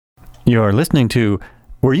You're listening to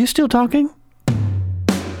Were You Still Talking?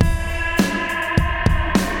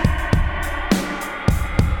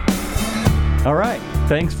 All right.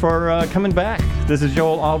 Thanks for coming back. This is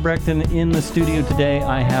Joel Albrecht, and in the studio today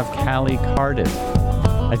I have Callie Cardiff.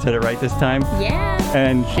 I said it right this time? Yeah.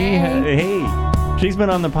 And she's been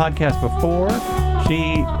on the podcast before.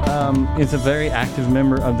 She is a very active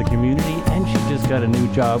member of the community, and she just got a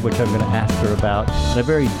new job, which I'm going to ask her about. A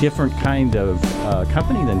very different kind of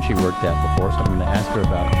company than she worked at before, so I'm going to ask her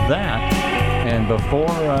about that. And before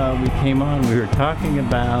we came on, we were talking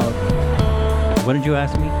about, what did you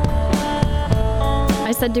ask me?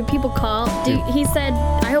 I said, do people call? He said,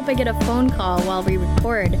 I hope I get a phone call while we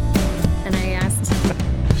record. And I asked,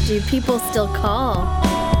 do people still call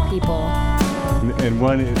people? And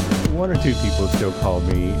one or two people still call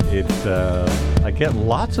me. It's I get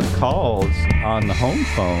lots of calls on the home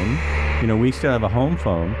phone. You know, we still have a home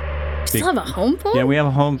phone. You still have a home phone? Yeah, we have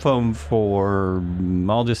a home phone for,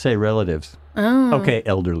 I'll just say relatives. Oh. Okay,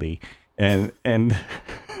 elderly. And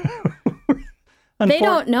they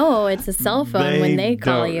don't know it's a cell phone when they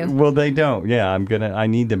call you. Well, they don't. Yeah, I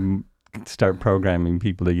need to start programming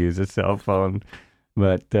people to use a cell phone.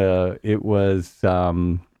 But it was,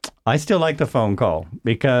 I still like the phone call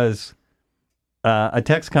because a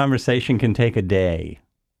text conversation can take a day.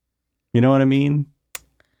 You know what I mean?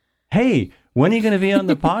 Hey, when are you going to be on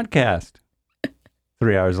the podcast?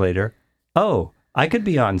 3 hours later. Oh, I could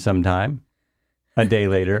be on sometime. A day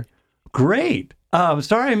later. Great.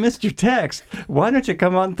 Sorry I missed your text. Why don't you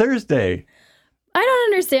come on Thursday? I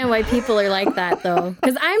don't understand why people are like that, though,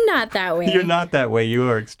 because I'm not that way. You're not that way.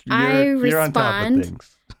 You're on top of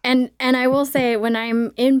things. And I will say, when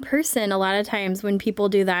I'm in person, a lot of times when people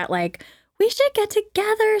do that, like, we should get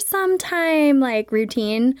together sometime, like,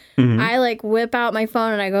 routine, I, like, whip out my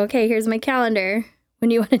phone and I go, okay, here's my calendar. When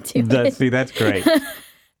you want to do it. See, that's great.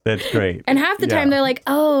 That's great. And half the time they're like,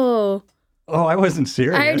 oh, I wasn't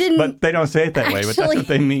serious. But they don't say it that way, but that's what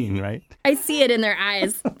they mean, right? I see it in their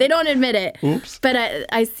eyes. They don't admit it. Oops. But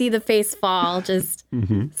I see the face fall just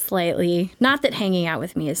slightly. Not that hanging out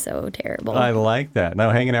with me is so terrible. I like that. No,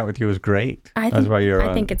 hanging out with you is great. I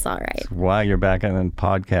think it's all right. That's why you're back on the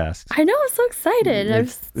podcast. I know. I'm so excited.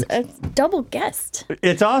 It's double guest.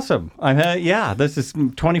 It's awesome. This is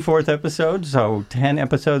 24th episode. So 10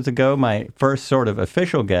 episodes ago, my first sort of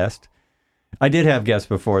official guest. I did have guests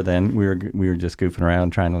before then. We were just goofing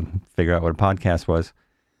around trying to figure out what a podcast was.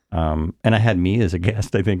 And I had me as a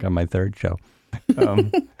guest, I think, on my third show.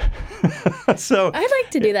 So I'd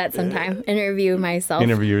like to do that sometime. Interview myself.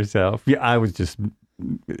 Interview yourself. Yeah,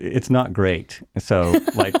 it's not great. So,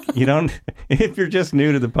 like, if you're just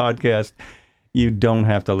new to the podcast, you don't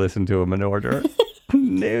have to listen to them in order.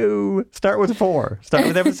 No. Start with 4. Start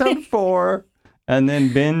with episode 4. And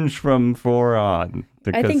then binge from 4 on.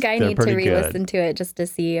 I think I need to re-listen to it just to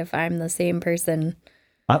see if I'm the same person.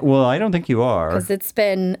 Well, I don't think you are. Because it's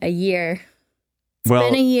been a year. It's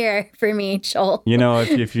been a year for me, Joel.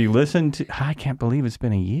 If you listen to... I can't believe it's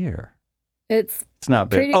been a year. It's not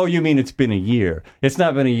been... Oh, you mean it's been a year. It's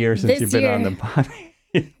not been a year since you've been on the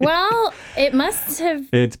podcast. Well, it must have...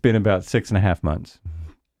 It's been about 6.5 months.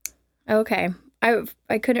 Okay.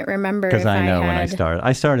 I couldn't remember because I know when I started.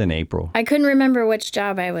 I started in April. I couldn't remember which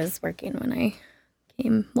job I was working when I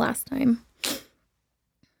came last time.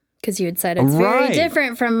 Because you had said it's very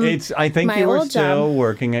different from I think my you were old still job.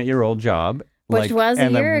 working at your old job. Which was a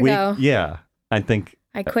year ago. Yeah, I think.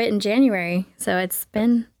 I quit in January, so it's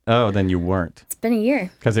been... Oh, then you weren't. It's been a year.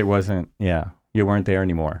 Because it wasn't, you weren't there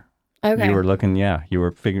anymore. Okay. You were looking, you were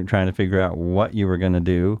trying to figure out what you were going to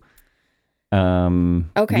do.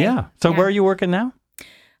 Okay. Yeah. So where are you working now?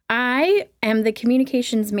 I am the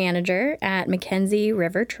communications manager at Mackenzie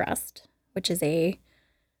River Trust, which is a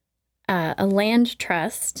land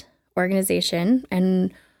trust organization.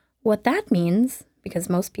 And what that means, because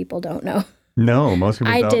most people don't know. No, most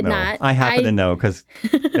people don't know. I did not. I happen to know because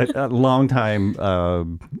a long-time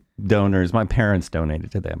donors, my parents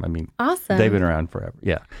donated to them. I mean, awesome. They've been around forever.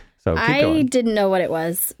 Yeah. So keep going. I didn't know what it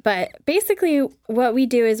was, but basically what we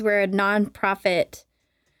do is we're a nonprofit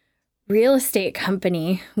real estate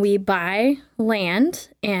company. We buy land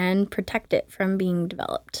and protect it from being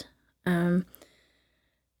developed. And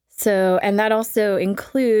that also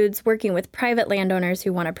includes working with private landowners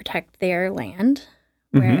who want to protect their land.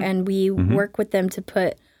 And we work with them to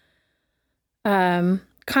put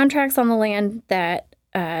contracts on the land that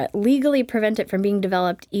legally prevent it from being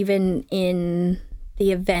developed, even in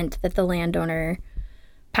the event that the landowner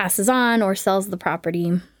passes on or sells the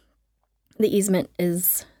property. The easement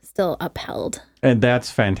is still upheld. And that's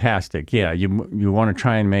fantastic. Yeah, you want to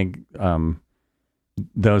try and make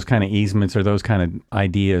those kind of easements or those kind of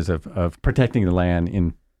ideas of protecting the land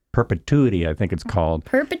in perpetuity, I think it's called.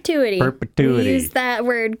 Perpetuity. Perpetuity. We use that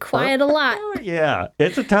word quite a lot. Yeah,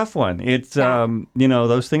 it's a tough one. It's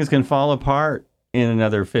those things can fall apart in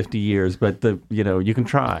another 50 years, but you can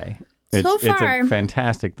try. It's a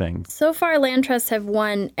fantastic thing. So far, land trusts have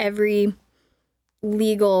won every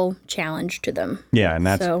legal challenge to them. Yeah, and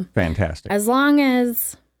that's fantastic. As long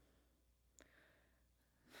as,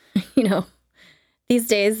 these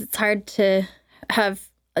days it's hard to have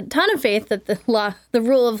a ton of faith that the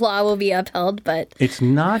rule of law will be upheld, but it's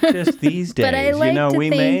not just these days. But I like to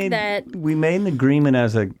think that we made an agreement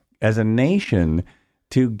as a nation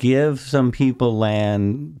to give some people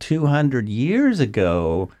land 200 years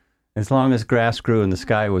ago, as long as grass grew and the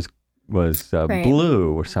sky was Right.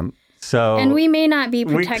 blue or some. So and we may not be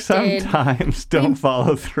we protected. sometimes don't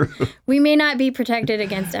follow through. We may not be protected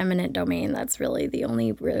against eminent domain. That's really the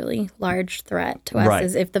only really large threat to us Right.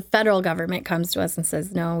 is if the federal government comes to us and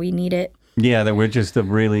says, no, we need it. Yeah, that we're just a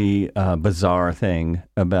really bizarre thing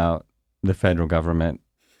about the federal government.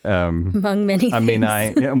 Among many things.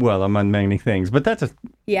 Among many things, but that's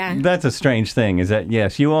a strange thing. Is that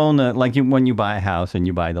yes, you own when you buy a house and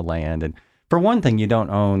you buy the land, and for one thing, you don't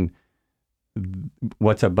own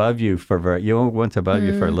what's above you you own what's above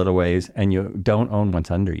you for a little ways, and you don't own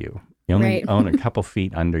what's under you. You only Right. own a couple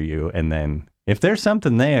feet under you, and then if there's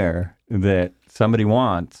something there that somebody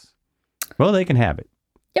wants, well, they can have it.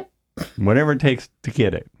 Yep. Whatever it takes to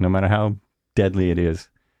get it, no matter how deadly it is,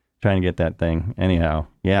 trying to get that thing. Anyhow,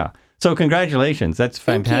 yeah. So congratulations. That's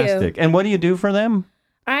fantastic. And what do you do for them?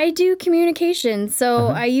 I do communications. So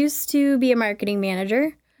I used to be a marketing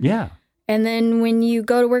manager. Yeah. And then when you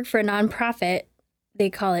go to work for a nonprofit, they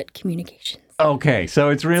call it communications. Okay. So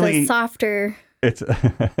it's really... It's a softer...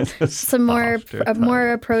 It's a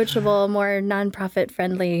more approachable, more nonprofit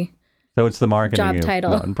friendly. So it's the marketing job of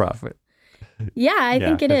title. nonprofit. Yeah, I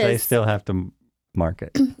think it is. They still have to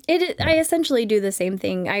market. I essentially do the same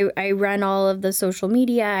thing. I run all of the social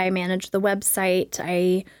media. I manage the website.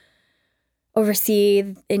 I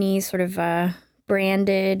oversee any sort of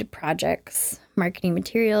branded projects, marketing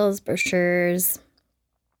materials, brochures,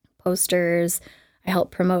 posters. I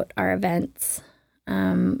help promote our events.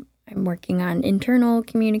 I'm working on internal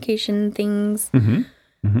communication things. Mm-hmm.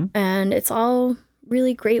 Mm-hmm. And it's all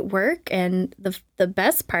really great work. And the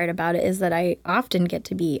best part about it is that I often get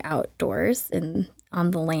to be outdoors and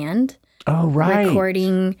on the land. Oh, right.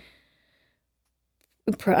 Recording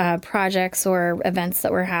projects or events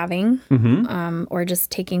that we're having, or just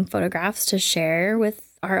taking photographs to share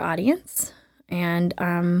with our audience. And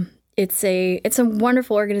it's a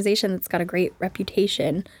wonderful organization that's got a great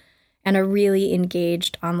reputation and a really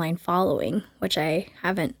engaged online following, which I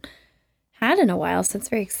haven't had in a while. So it's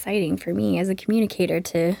very exciting for me as a communicator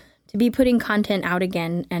to be putting content out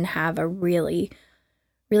again and have a really,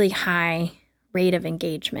 really high rate of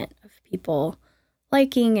engagement of people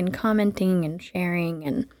liking and commenting and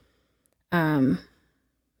sharing. And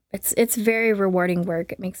it's very rewarding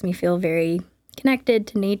work. It makes me feel very connected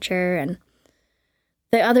to nature. And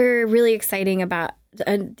the other really exciting thing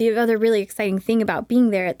about being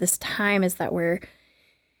there at this time is that we're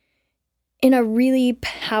in a really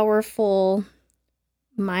powerful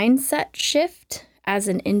mindset shift as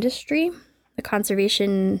an industry. The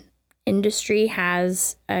conservation industry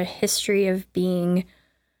has a history of being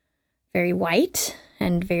very white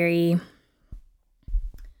and very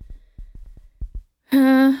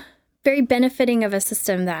benefiting of a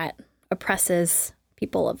system that oppresses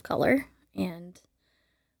people of color. And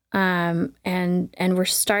we're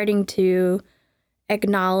starting to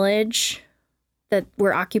acknowledge that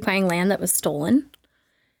we're occupying land that was stolen.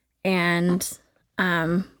 And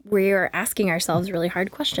we are asking ourselves really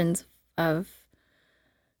hard questions of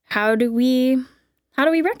how do we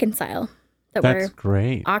reconcile that That's we're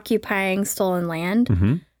great. occupying stolen land?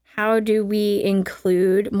 Mm-hmm. How do we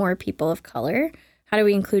include more people of color? How do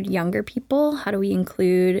we include younger people? How do we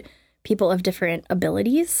include people of different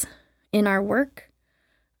abilities in our work?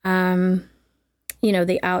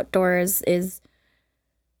 The outdoors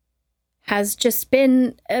has just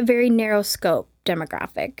been a very narrow scope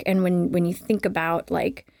demographic. And when you think about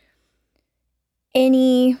like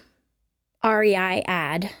any REI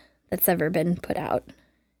ad that's ever been put out,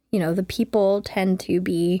 the people tend to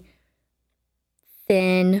be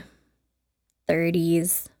thin,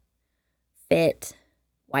 30s, fit,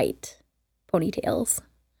 white, ponytails.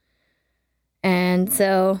 And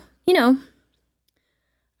so,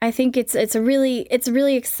 I think it's a really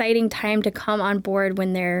exciting time to come on board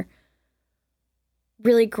when they're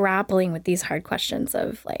really grappling with these hard questions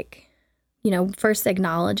of like, first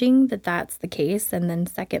acknowledging that that's the case, and then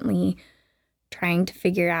secondly, trying to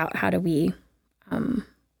figure out how do we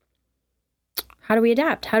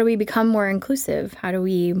adapt? How do we become more inclusive? How do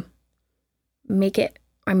we make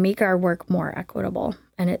our work more equitable?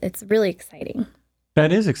 And it's really exciting.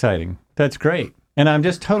 That is exciting. That's great. And I'm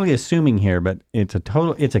just totally assuming here, but it's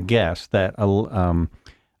a guess that a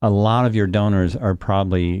lot of your donors are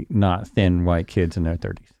probably not thin white kids in their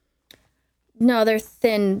 30s. No, they're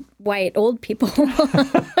thin white old people.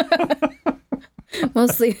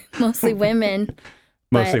 mostly women.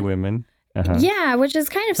 Mostly women. Uh-huh. Yeah, which is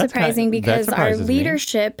kind of surprising because our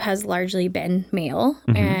leadership has largely been male,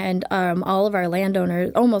 and almost all of our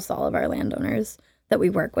landowners that we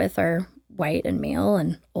work with are white and male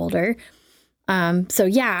and older. So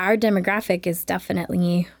yeah, our demographic is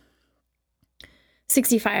definitely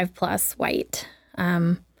 65 plus white.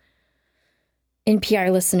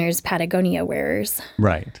 NPR listeners, Patagonia wearers.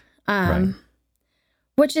 Right. Right.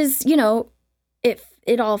 Which is,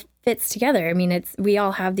 it all fits together. I mean, we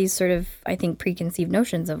all have these sort of, I think, preconceived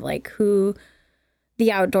notions of like who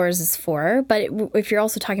the outdoors is for. But if you're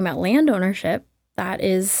also talking about land ownership, that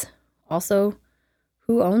is also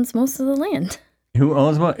who owns most of the land. Who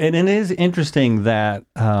owns what? And it is interesting that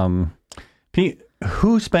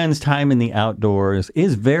who spends time in the outdoors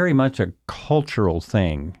is very much a cultural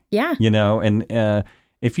thing. Yeah. And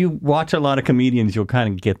if you watch a lot of comedians, you'll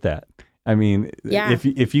kind of get that. I mean,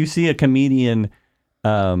 if you see a comedian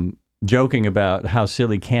joking about how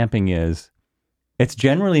silly camping is, it's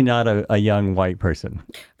generally not a young white person.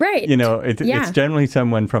 Right. It's generally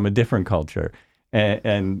someone from a different culture.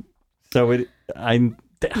 And so I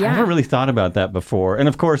haven't really thought about that before. And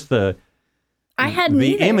of course, the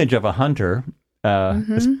image of a hunter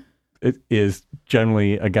is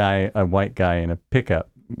generally a white guy in a pickup.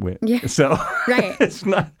 So right. It's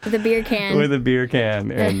not with a beer can. With a beer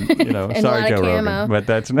can, and and sorry, Joe Rogan, but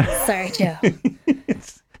that's not. Sorry, Joe.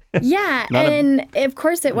 Yeah, and of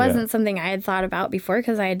course it wasn't something I had thought about before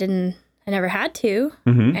because I never had to,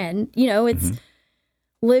 and it's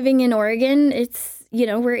living in Oregon. It's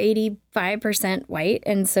we're 85% white,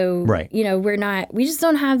 and so we just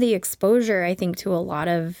don't have the exposure, I think, to a lot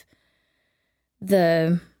of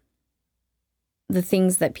the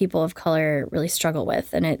things that people of color really struggle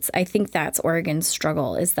with. And I think that's Oregon's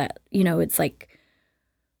struggle is that, it's like,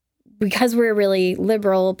 because we're really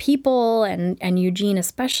liberal people and Eugene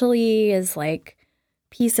especially is like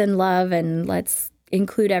peace and love and let's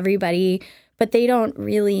include everybody, but they don't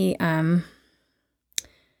really,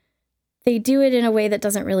 they do it in a way that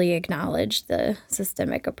doesn't really acknowledge the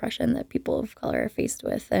systemic oppression that people of color are faced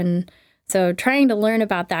with. And so trying to learn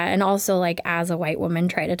about that and also like as a white woman,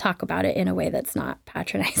 try to talk about it in a way that's not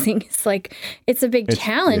patronizing. It's like, it's a big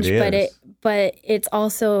challenge, but it's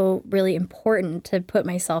also really important to put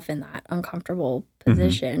myself in that uncomfortable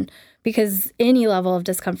position because any level of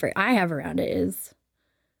discomfort I have around it is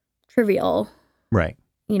trivial. Right.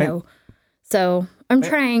 So I'm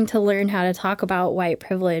trying to learn how to talk about white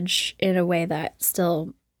privilege in a way that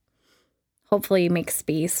still hopefully makes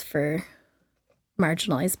space for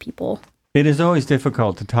marginalized people. It is always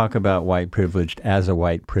difficult to talk about white privilege as a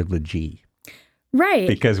white privilegee. Right.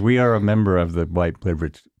 Because we are a member of the white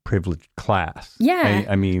privileged class. Yeah.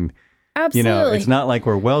 I mean, absolutely. it's not like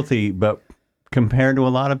we're wealthy, but compared to a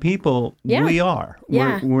lot of people, we are.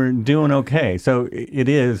 Yeah. We're doing okay. So it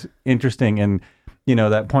is interesting. And,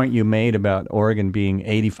 that point you made about Oregon being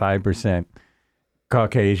 85%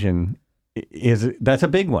 Caucasian, that's a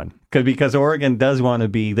big one. Because Oregon does want to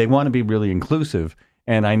be really inclusive.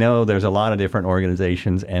 And I know there's a lot of different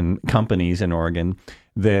organizations and companies in Oregon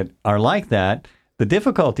that are like that. The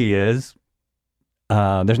difficulty is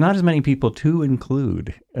there's not as many people to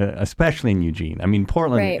include, especially in Eugene. I mean,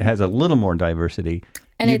 Portland has a little more diversity.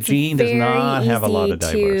 And Eugene does not have a lot of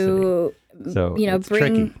diversity. So it's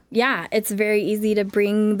tricky. Yeah, it's very easy to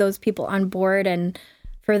bring those people on board and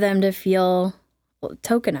for them to feel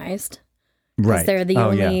tokenized. Because they're the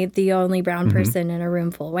only brown person in a room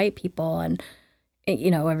full of white people. And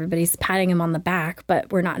everybody's patting him on the back,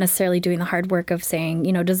 but we're not necessarily doing the hard work of saying,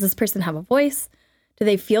 does this person have a voice? Do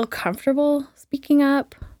they feel comfortable speaking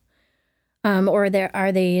up? Or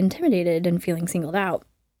are they intimidated and feeling singled out?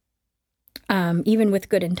 Even with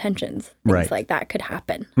good intentions, things like that could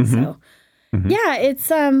happen. So, yeah,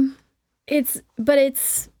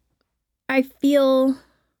 I feel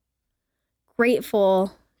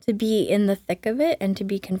grateful to be in the thick of it and to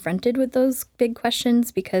be confronted with those big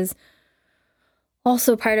questions because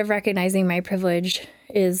also part of recognizing my privilege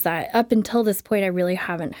is that up until this point, I really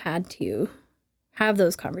haven't had to have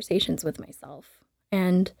those conversations with myself.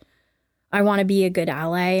 And I want to be a good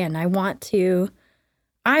ally and I want to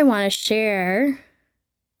share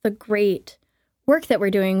the great work that we're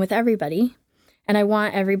doing with everybody. and I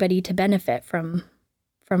want everybody to benefit from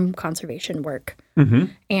conservation work. Mm-hmm.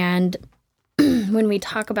 And when we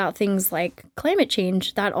talk about things like climate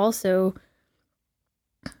change, that also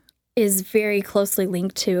is very closely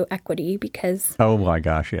linked to equity, because Oh my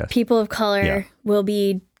gosh, yes. people of color Yeah. will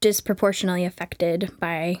be disproportionately affected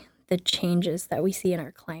by the changes that we see in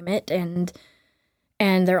our climate, and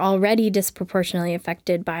they're already disproportionately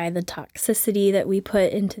affected by the toxicity that we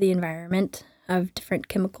put into the environment of different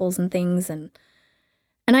chemicals and things. And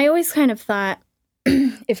I always kind of thought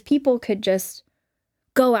if people could just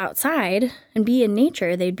go outside and be in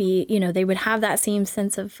nature, they'd be, they would have that same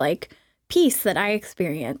sense of like peace that I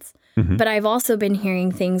experience. Mhm. But I've also been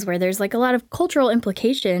hearing things where there's like a lot of cultural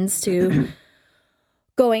implications to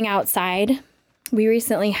going outside. We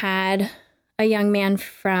recently had a young man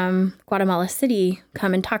from Guatemala City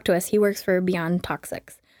come and talk to us. He works for Beyond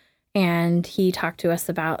Toxics. And he talked to us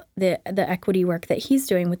about the equity work that he's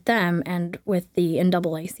doing with them and with the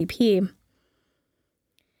NAACP.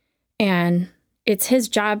 And it's his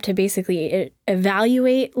job to basically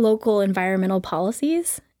evaluate local environmental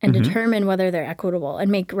policies and Mhm. determine whether they're equitable and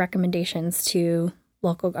make recommendations to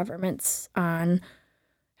local governments on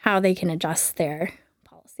how they can adjust their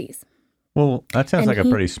policies. Well, that sounds And like a he-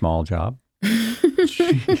 pretty small job.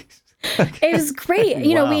 Jeez. It was great.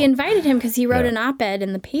 We Wow. invited him because he wrote Yeah. an op-ed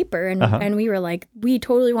in the paper, and Uh-huh. and we were like, we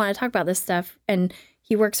totally want to talk about this stuff. And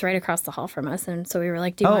he works right across the hall from us, and so we were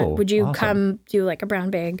like, would you awesome. come do like a brown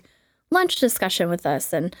bag lunch discussion with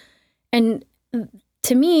us? And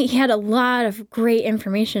to me, he had a lot of great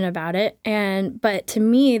information about it. But to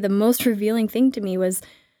me, the most revealing thing to me was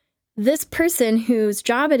this person whose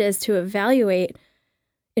job it is to evaluate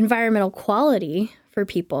environmental quality for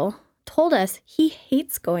people told us he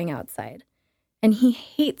hates going outside and he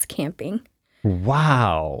hates camping.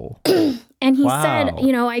 Wow. And he Wow. said,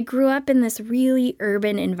 I grew up in this really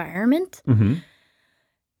urban environment. Mm-hmm.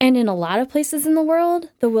 And in a lot of places in the world,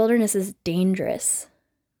 the wilderness is dangerous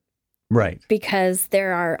Right. because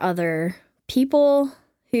there are other people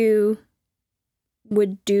who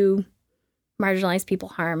would do marginalized people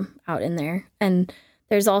harm out in there. And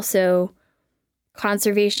there's also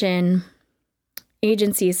conservation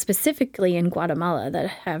agencies specifically in Guatemala that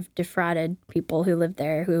have defrauded people who live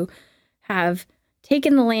there, who have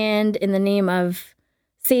taken the land in the name of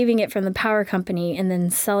saving it from the power company and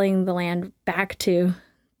then selling the land back to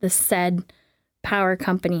the said power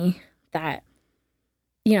company that,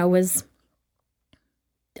 was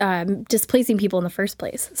displacing people in the first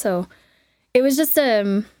place. So it was just,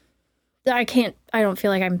 I don't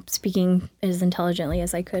feel like I'm speaking as intelligently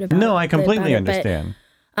as I could about No, I completely about it, but, understand.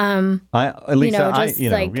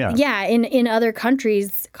 in other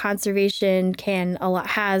countries, conservation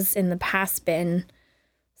has in the past been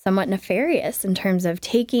somewhat nefarious in terms of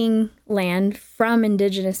taking land from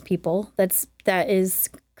indigenous people that is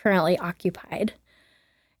currently occupied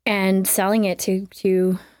and selling it to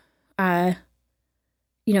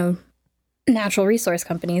natural resource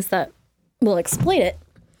companies that will exploit it.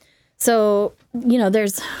 So,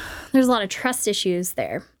 there's a lot of trust issues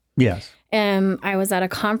there. Yes. I was at a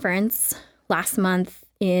conference last month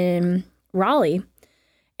in Raleigh,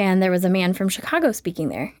 and there was a man from Chicago speaking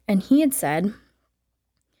there. And he had said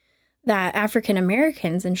that African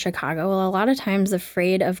Americans in Chicago are a lot of times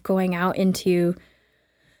afraid of going out into,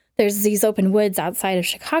 there's these open woods outside of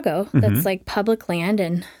Chicago that's like public land,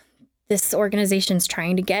 and this organization's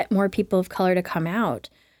trying to get more people of color to come out.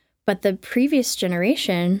 But the previous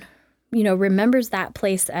generation, remembers that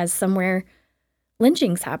place as somewhere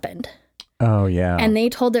lynchings happened. Oh, yeah. And they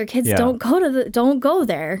told their kids, Yeah. don't go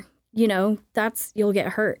there. You'll get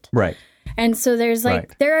hurt. Right. And so there's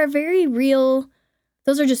Right. there are very real,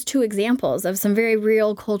 those are just two examples of some very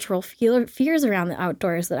real cultural fears around the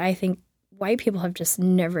outdoors that I think white people have just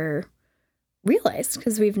never realized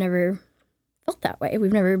because we've never felt that way.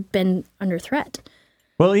 We've never been under threat.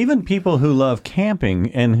 Well, even people who love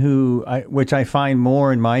camping and which I find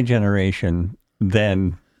more in my generation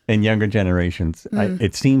than in younger generations,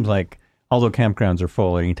 it seems like, although campgrounds are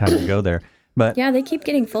full anytime you go there, but Yeah, they keep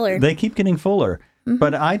getting fuller. they keep getting fuller.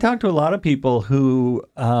 But I talk to a lot of people who,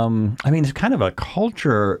 it's kind of a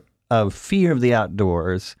culture of fear of the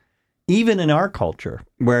outdoors, even in our culture,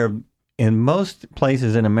 where in most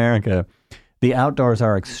places in America, the outdoors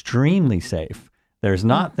are extremely safe. There's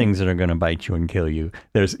not things that are going to bite you and kill you.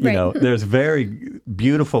 There's, Right. there's very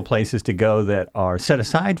beautiful places to go that are set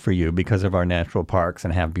aside for you because of our natural parks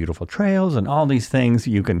and have beautiful trails and all these things.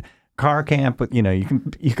 You can car camp, but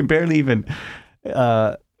you can barely even,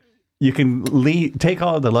 take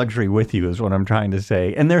all of the luxury with you is what I'm trying to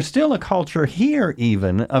say. And there's still a culture here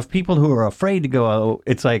even of people who are afraid to go.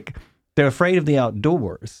 It's like they're afraid of the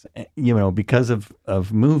outdoors, because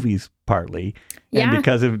of movies partly, and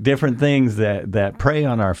because of different things that prey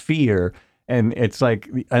on our fear. And it's like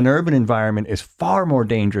an urban environment is far more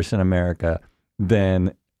dangerous in America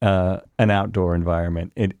than an outdoor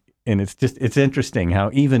environment. It's interesting how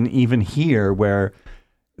even here, where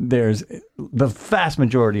there's the vast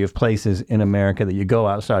majority of places in America that you go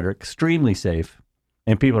outside are extremely safe,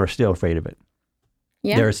 and people are still afraid of it.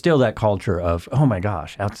 Yeah. There's still that culture of, oh my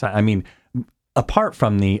gosh, outside. I mean, apart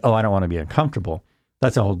from I don't want to be uncomfortable.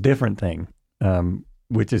 That's a whole different thing,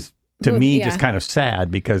 which is to me just kind of sad,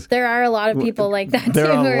 because there are a lot of people like that too.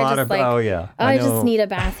 There are who a lot of I just need a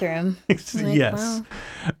bathroom. Yes,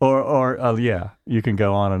 wow. or you can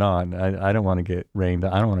go on and on. I don't want to get rained.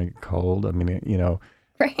 I don't want to get cold. I mean,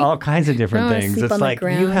 right. All kinds of different things. It's like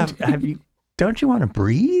don't you want to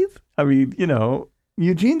breathe? I mean,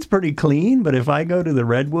 Eugene's pretty clean, but if I go to the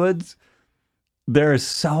Redwoods, there is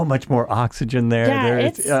so much more oxygen there.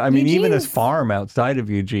 Yeah, even this farm outside of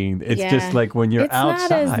Eugene, it's just like when you're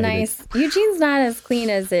outside. It's not as nice. Eugene's not as clean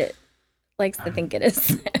as it likes to think it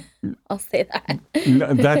is. I'll say that.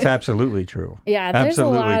 No, that's absolutely true. Yeah,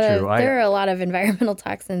 there are a lot of environmental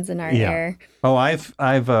toxins in our air. Oh, I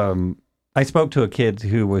spoke to a kid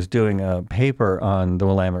who was doing a paper on the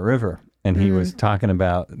Willamette River, and he was talking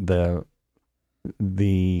about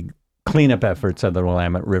the cleanup efforts of the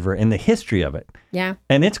Willamette River and the history of it. Yeah.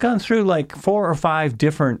 And it's gone through like 4 or 5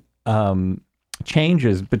 different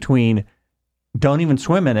changes between don't even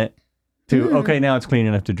swim in it to, okay, now it's clean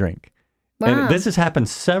enough to drink. Wow. And this has happened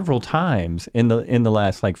several times in the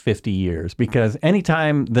last like 50 years, because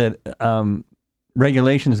anytime that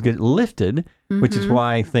regulations get lifted, which is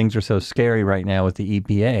why things are so scary right now with the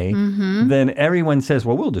EPA, then everyone says,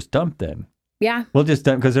 well, we'll just dump then. Yeah. We'll just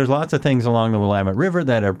dump, because there's lots of things along the Willamette River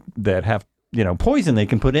that have, poison they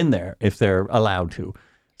can put in there if they're allowed to.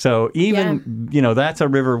 So even, that's a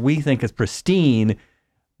river we think is pristine,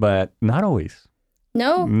 but not always.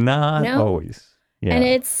 No. Not always. Yeah. And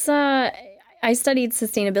it's, I studied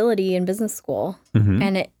sustainability in business school,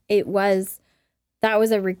 and that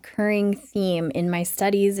was a recurring theme in my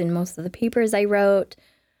studies, in most of the papers I wrote.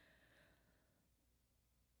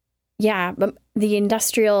 Yeah, but the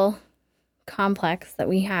industrial complex that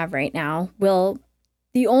we have right now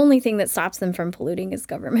the only thing that stops them from polluting is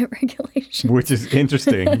government regulation. Which is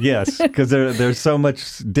interesting, yes, because there's so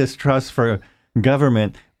much distrust for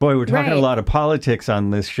government. Boy, we're talking a lot of politics on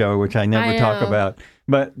this show, which I never talk about.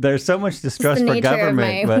 But there's so much distrust for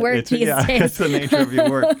government. It's the nature of your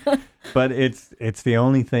work. But it's the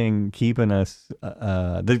only thing keeping us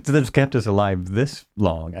that's kept us alive this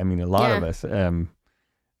long. I mean, a lot of us.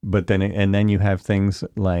 But then you have things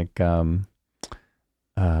like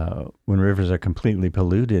when rivers are completely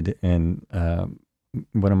polluted, and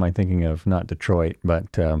what am I thinking of? Not Detroit,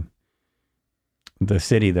 but the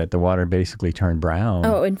city that the water basically turned brown.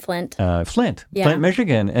 Oh, in Flint. Flint,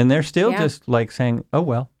 Michigan. And they're still just like saying, oh,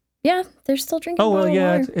 well. Yeah, they're still drinking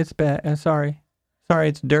water. It's bad. Sorry,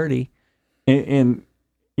 it's dirty. In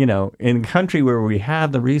country where we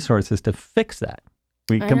have the resources to fix that.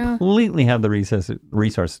 We completely have the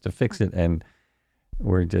resources to fix it, and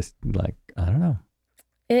we're just like, I don't know.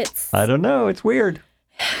 It's weird.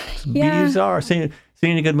 It's bizarre. Seen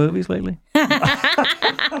any good movies lately?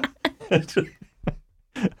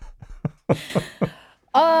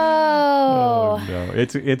 Oh no!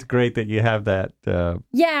 It's great that you have that.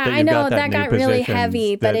 I know that got really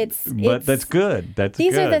heavy, but that's good.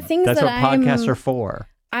 These are the things that's that what podcasts are for.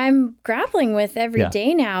 I'm grappling with every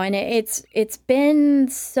day now, and it's been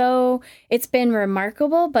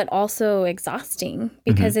remarkable, but also exhausting,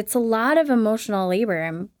 because it's a lot of emotional labor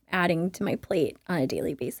I'm adding to my plate on a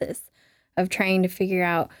daily basis of trying to figure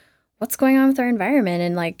out what's going on with our environment,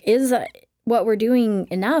 and like, is what we're doing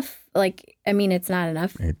enough? Like, I mean, it's not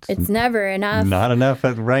enough. It's never enough. Not enough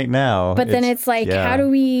right now. But then it's like, how do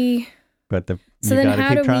we? But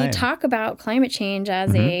how do we talk about climate change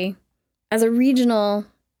as a regional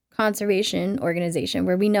conservation organization,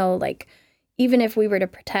 where we know, like, even if we were to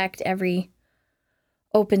protect every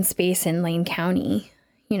open space in Lane County,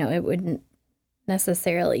 it wouldn't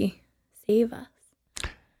necessarily save us.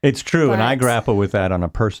 It's true, and I grapple with that on a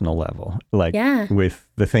personal level, like with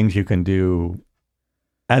the things you can do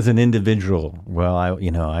as an individual. Well,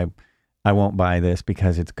 I won't buy this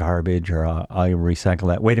because it's garbage, or I'll recycle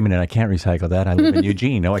that. Wait a minute, I can't recycle that. I live in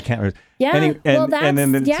Eugene. No, I can't.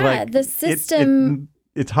 The system.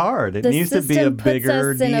 It's hard. It needs to be a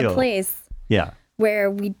bigger deal. In a place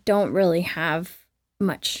where we don't really have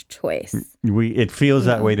much choice. It feels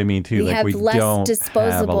that way to me too. We have less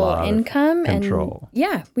disposable income, control.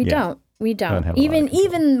 We don't. We don't. have a lot of control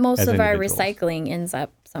Even most as of our individuals. recycling ends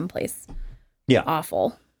up someplace Yeah.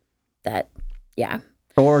 awful. That, yeah.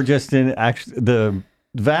 Or just in actually the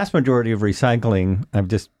vast majority of recycling, I've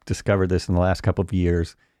just discovered this in the last couple of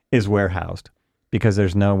years, is warehoused because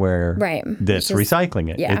there's nowhere Right. that's It's just- recycling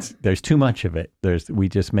it. yeah. There's too much of it. We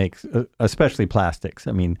just make, especially plastics.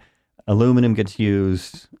 I mean, aluminum gets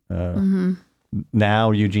used.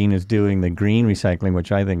 Now Eugene is doing the green recycling,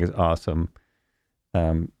 which I think is awesome.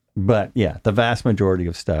 But yeah, the vast majority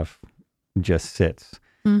of stuff just sits.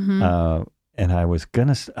 And I was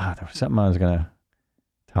gonna, there was something I was gonna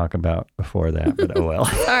talk about before that, but oh well.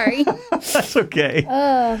 Sorry. That's okay.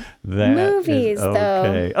 That movies, is though.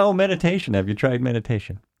 okay. Oh, meditation. Have you tried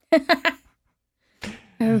meditation?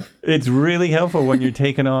 It's really helpful when you're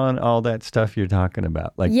taking on all that stuff you're talking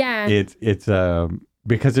about. Like, Yeah. it's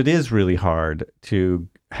because it is really hard to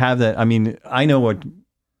have that. I mean, I know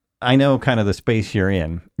kind of the space you're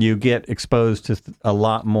in. You get exposed to a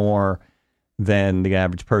lot more than the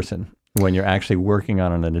average person when you're actually working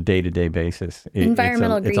on it on a day-to-day basis.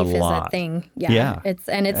 Environmental grief it's a is lot. a thing. Yeah. Yeah, It's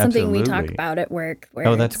something we talk absolutely. about at work. Where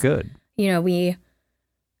Oh, that's it's, good.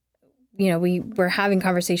 We're having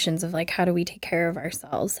conversations of like, how do we take care of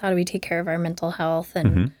ourselves? How do we take care of our mental health?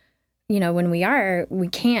 And, when we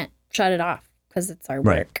can't shut it off because it's our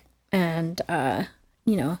Right. work. And, I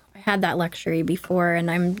had that luxury before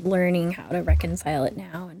and I'm learning how to reconcile it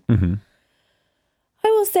now. And I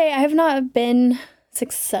will say I have not been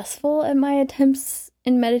successful at my attempts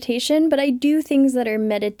in meditation, but I do things that are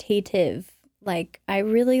meditative. Like I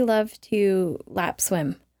really love to lap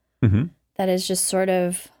swim. That is just sort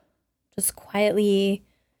of just quietly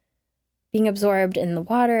being absorbed in the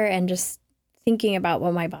water and just thinking about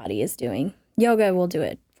what my body is doing. Yoga will do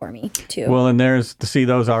it for me too. Well, and those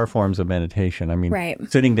are forms of meditation. I mean, Right.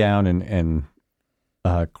 sitting down and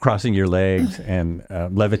crossing your legs and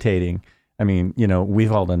levitating. I mean,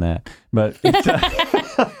 we've all done that. But it's,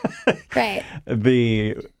 Right.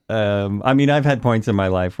 I mean, I've had points in my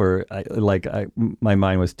life where my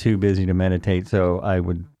mind was too busy to meditate, so I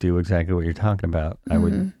would do exactly what you're talking about. I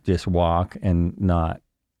would just walk and not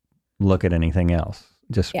look at anything else.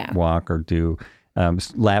 Just walk or do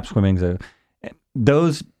lap swimming.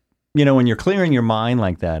 Those, when you're clearing your mind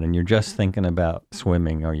like that and you're just thinking about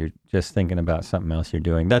swimming or you're just thinking about something else you're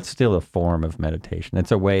doing, that's still a form of meditation.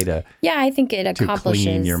 It's a way to I think it to accomplishes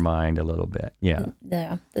clean your mind a little bit. Yeah.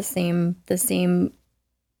 the same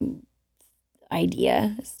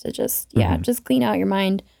idea is to just just clean out your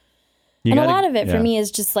mind. A lot of it for me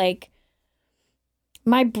is just like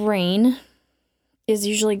my brain is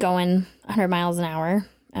usually going 100 miles an hour.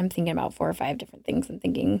 I'm thinking about 4 or 5 different things. I'm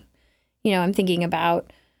thinking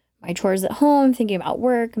about my chores at home. I'm thinking about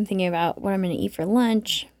work. I'm thinking about what I'm going to eat for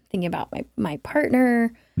lunch. I'm thinking about my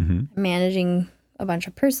partner. I'm managing a bunch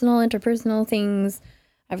of interpersonal things.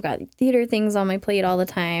 I've got theater things on my plate all the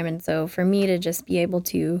time. And so for me to just be able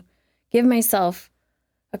to give myself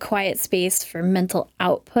a quiet space for mental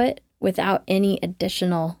output without any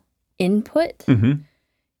additional input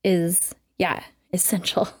is,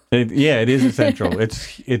 essential. It is essential.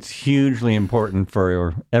 It's hugely important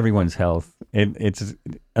for everyone's health. It's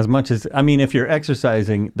as much as, I mean, if you're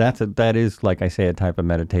exercising, that is, like I say, a type of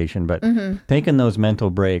meditation, but taking those mental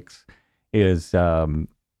breaks is, it'll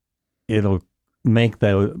make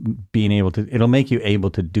it'll make you able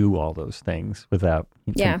to do all those things without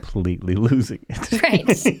completely losing it.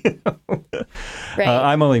 Right. Right.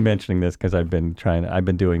 I'm only mentioning this because I've been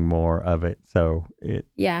doing more of it. So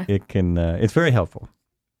it can, it's very helpful.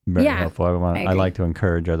 Very helpful. I like to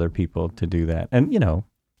encourage other people to do that. And,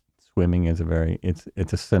 swimming is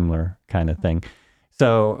it's a similar kind of thing.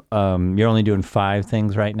 So, you're only doing 5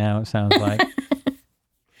 things right now, it sounds like.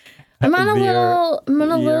 I'm on a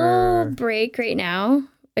little break right now,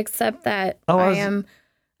 except that I'm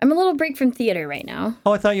a little break from theater right now.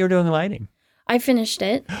 Oh, I thought you were doing lighting. I finished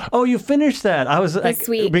it. Oh, you finished that. I was this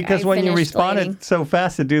week. Because when you responded lighting. so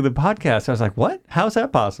fast to do the podcast, I was like, "What? How's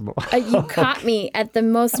that possible?" You caught me at the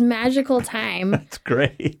most magical time. That's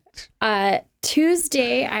great.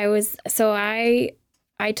 Tuesday, I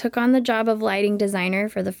took on the job of lighting designer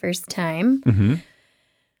for the first time. Mm-hmm.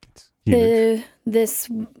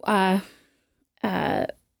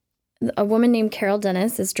 A woman named Carol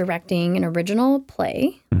Dennis is directing an original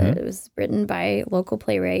play that was written by local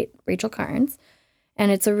playwright Rachel Carnes.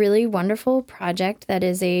 And it's a really wonderful project that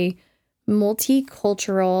is a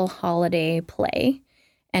multicultural holiday play.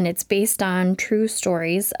 And it's based on true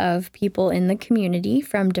stories of people in the community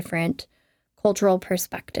from different cultural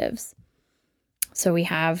perspectives. So we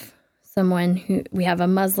have a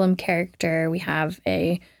Muslim character, we have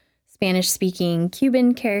a Spanish-speaking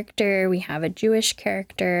Cuban character, we have a Jewish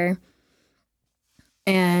character,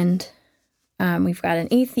 And we've got an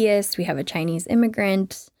atheist, we have a Chinese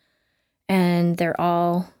immigrant, and they're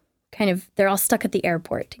all stuck at the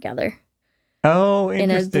airport together. Oh, interesting.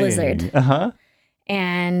 In a blizzard. Uh-huh.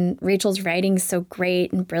 And Rachel's writing's so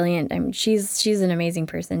great and brilliant. I mean, she's an amazing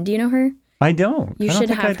person. Do you know her? I don't. You I don't should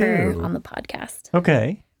think have I her do. on the podcast.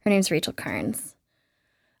 Okay. Her name's Rachel Carnes.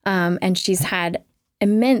 And she's had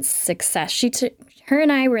immense success. Her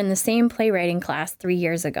and I were in the same playwriting class 3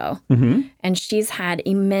 years ago. Mm-hmm. And she's had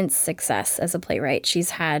immense success as a playwright.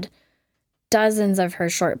 She's had dozens of her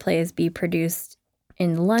short plays be produced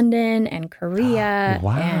in London and Korea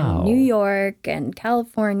Wow. and New York and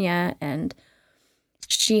California. And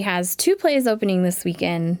she has 2 plays opening this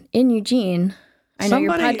weekend in Eugene. I know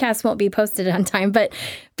your podcast won't be posted on time, but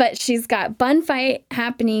she's got Bun Fight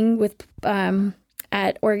happening with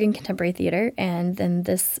at Oregon Contemporary Theater, and then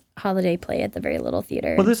this holiday play at the Very Little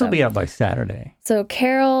Theater. Well, this will be out by Saturday. So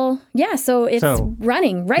Carol, so it's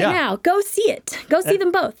running right now. Go see it. Go see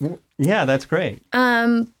them both. Yeah, that's great.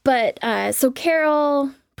 So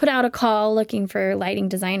Carol put out a call looking for lighting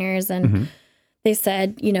designers, and they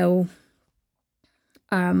said, you'll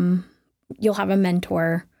have a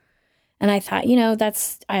mentor. And I thought,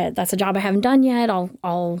 that's a job I haven't done yet.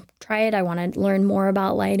 I'll try it. I want to learn more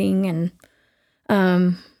about lighting, and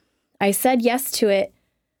I said yes to it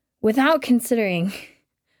without considering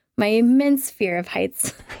my immense fear of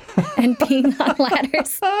heights and being on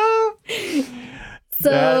ladders.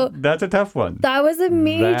 So that's a tough one. That was a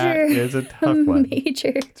major. That is a tough one.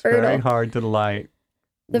 Major It's hurdle. very hard to light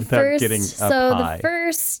without getting up high. The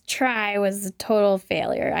first try was a total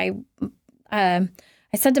failure. I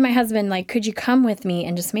said to my husband, like, could you come with me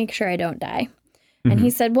and just make sure I don't die? And he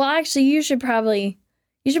said, well, actually, you should probably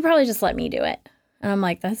just let me do it. And I'm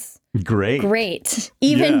like, that's great.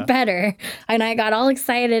 Even better. And I got all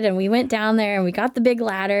excited, and we went down there, and we got the big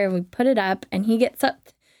ladder, and we put it up, and he gets up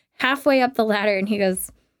halfway up the ladder, and he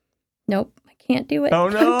goes, nope, I can't do it. Oh,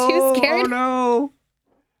 no. I'm too scared. Oh, no.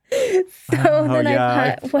 So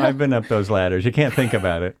I thought, I've been up those ladders. You can't think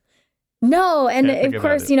about it. No, and Can't think of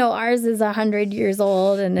course, about it. ours is 100 years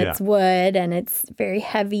old, and it's wood, and it's very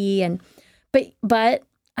heavy, but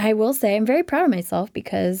I will say I'm very proud of myself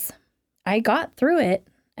because I got through it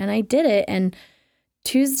and I did it. And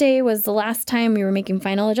Tuesday was the last time we were making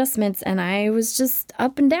final adjustments, and I was just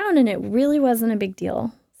up and down, and it really wasn't a big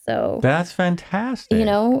deal. So that's fantastic.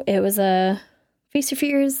 It was a face your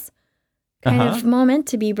fears kind of moment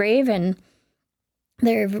to be brave, and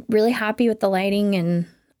they're really happy with the lighting, and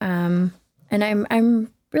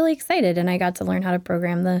I'm really excited, and I got to learn how to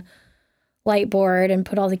program the light board and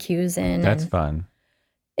put all the cues in. That's fun.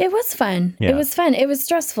 It was fun. Yeah. It was fun. It was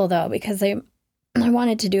stressful though, because I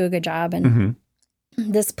wanted to do a good job, and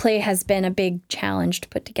this play has been a big challenge to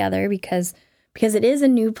put together because it is a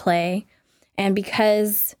new play, and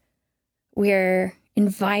because we're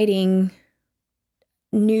inviting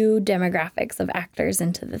new demographics of actors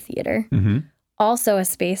into the theater. Also a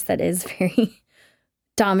space that is very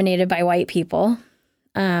dominated by white people.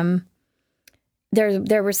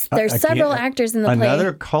 There's several actors in the play.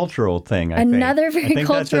 Another cultural thing, I think. Another very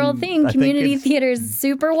cultural thing. Community theater is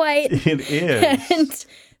super white. It is.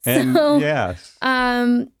 and so, yes.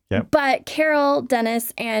 But Carol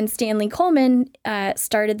Dennis and Stanley Coleman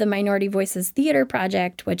started the Minority Voices Theater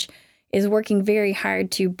Project, which is working very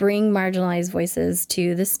hard to bring marginalized voices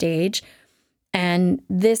to the stage. And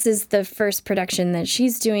this is the first production that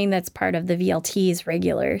she's doing that's part of the VLT's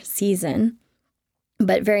regular season,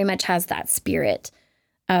 but very much has that spirit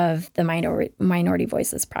of the Minority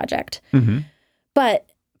Voices Project. But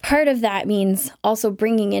part of that means also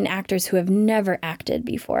bringing in actors who have never acted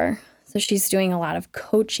before. So she's doing a lot of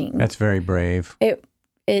coaching. That's very brave. It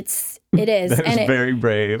is. That's very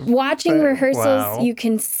brave. Watching rehearsals, you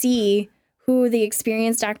can see who the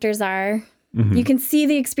experienced actors are. You can see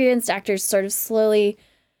the experienced actors sort of slowly,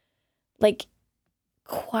 like,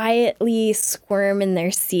 quietly squirm in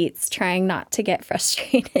their seats, trying not to get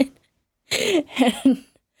frustrated.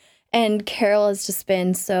 and Carol has just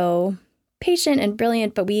been so patient and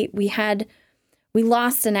brilliant, but we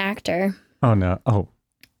lost an actor. Oh, no. Oh.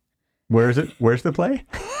 Where is it? Where's the play?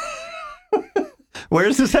 Where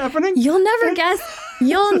is this happening? You'll never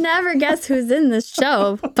guess who's in this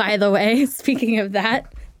show, by the way, speaking of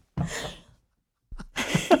that.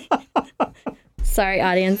 Sorry,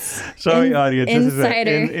 audience. Audience. Insider.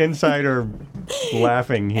 This is an insider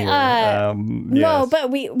laughing here. Yes. No, but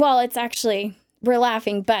it's actually, we're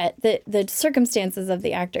laughing, but the circumstances of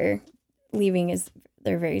the actor leaving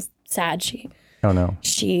they're very sad. She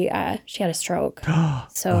had a stroke.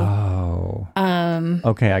 So.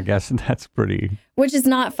 Okay, I guess that's pretty. Which is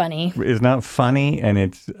not funny. It's not funny, and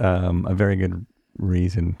it's a very good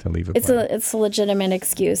reason to leave a play. It's a legitimate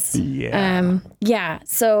excuse. Yeah. Yeah.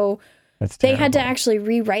 So That's they had to terrible. actually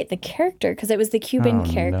rewrite the character because it was the Cuban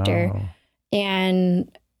character, No.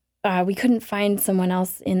 and we couldn't find someone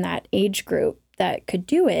else in that age group that could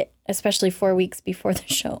do it, especially 4 weeks before the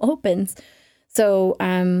show opens. So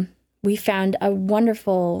we found a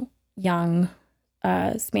wonderful young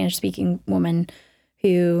Spanish-speaking woman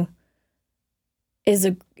who is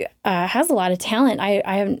has a lot of talent.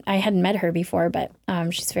 I hadn't met her before, but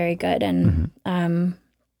she's very good, and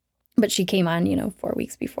but she came on 4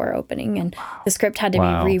 weeks before opening, and the script had to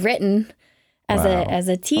Wow. be rewritten as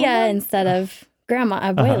a tia instead of grandma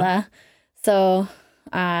abuela. So,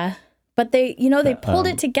 but they they pulled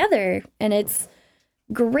it together, and it's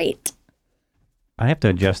great. I have to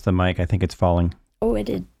adjust the mic. I think it's falling. Oh, it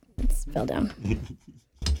did. It fell down.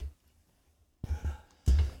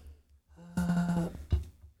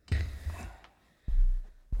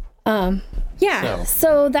 Yeah.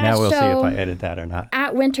 So that Now we'll see show, if I edit that or not.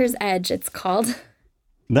 At Winter's Edge, it's called.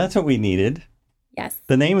 That's what we needed. Yes.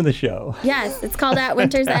 The name of the show. Yes, it's called At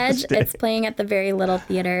Winter's Edge. Fantastic. It's playing at the Very Little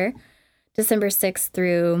Theater, December 6th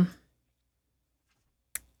through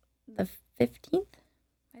the 15th,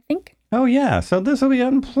 I think. Oh, yeah. So this will be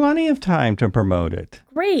on plenty of time to promote it.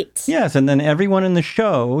 Great. Yes. And then everyone in the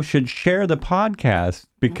show should share the podcast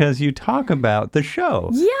because you talk about the show.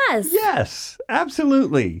 Yes. Yes,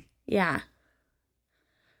 absolutely. Yeah.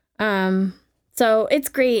 So it's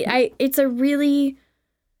great.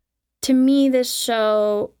 To me, this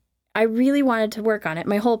show, I really wanted to work on it.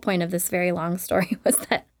 My whole point of this very long story was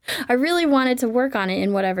that I really wanted to work on it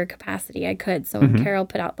in whatever capacity I could. So when Carol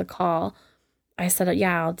put out the call, I said,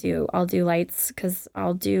 yeah, I'll do lights because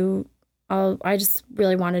I just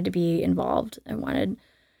really wanted to be involved. I wanted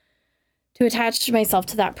to attach myself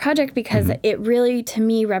to that project because it really, to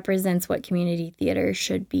me, represents what community theater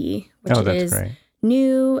should be, which is great.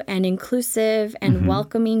 new and inclusive and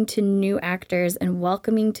welcoming to new actors and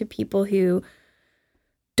welcoming to people who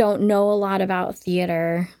don't know a lot about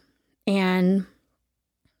theater and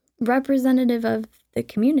representative of the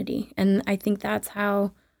community. And I think that's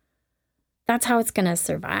how it's going to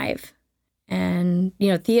survive. And,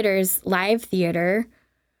 live theater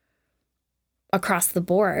across the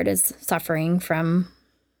board is suffering from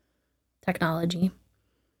technology.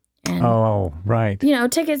 And, Oh, right.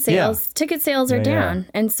 ticket sales are Yeah, down. yeah.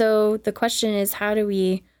 And so the question is, how do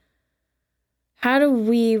we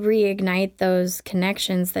reignite those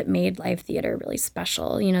connections that made live theater really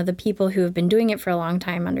special? The people who have been doing it for a long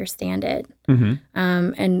time understand it,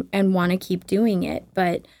 and want to keep doing it.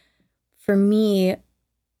 But for me,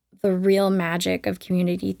 the real magic of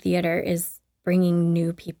community theater is bringing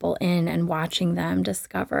new people in and watching them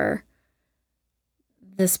discover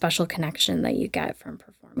the special connection that you get from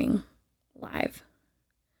performing live.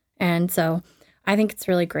 And so I think it's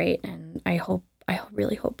really great, and I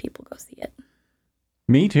really hope people go see it.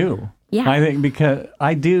 Me too. Yeah. I think because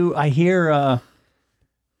I hear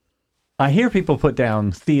people put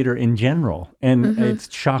down theater in general, and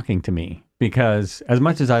it's shocking to me because as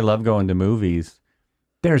much as I love going to movies,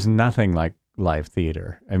 there's nothing like live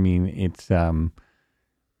theater. I mean, it's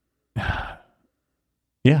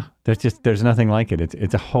there's nothing like it.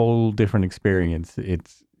 It's a whole different experience.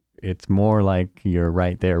 It's more like you're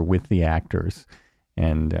right there with the actors,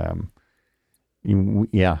 and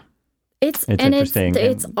It's interesting.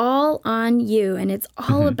 It's all on you, and it's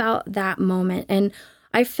all about that moment. And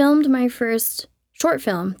I filmed my first short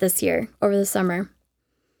film this year over the summer,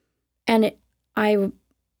 and we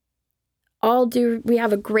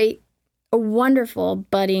have a wonderful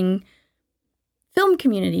budding film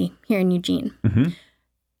community here in Eugene.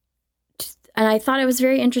 And I thought it was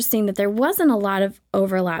very interesting that there wasn't a lot of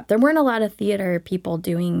overlap. There weren't a lot of theater people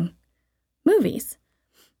doing movies.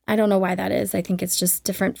 I don't know why that is. I think it's just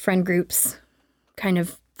different friend groups kind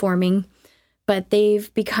of forming. But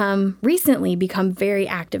they've recently become very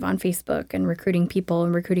active on Facebook and recruiting people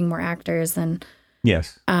and recruiting more actors. And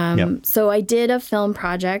yes. So I did a film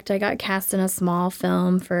project. I got cast in a small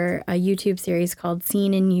film for a YouTube series called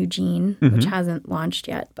Scene in Eugene, which hasn't launched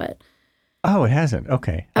yet, but Oh, it hasn't.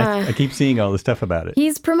 Okay. I keep seeing all the stuff about it.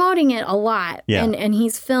 he's promoting it a lot. Yeah. And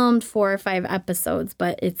he's filmed 4 or 5 episodes,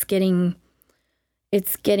 but it's getting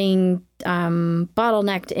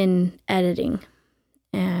bottlenecked in editing.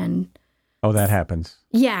 And Oh, that happens.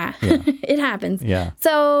 yeah. It happens. Yeah.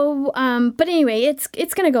 So, but anyway, it's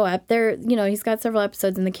going to go up there. He's got several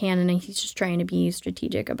episodes in the can, and he's just trying to be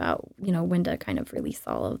strategic about, when to kind of release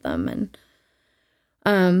all of them. And,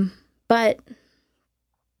 but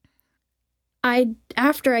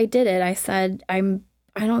after I did it, I said, I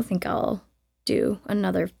don't think I'll do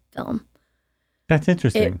another film. That's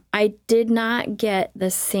interesting. I did not get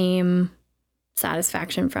the same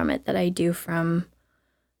satisfaction from it that I do from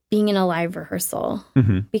being in a live rehearsal.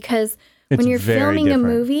 Because when you're filming a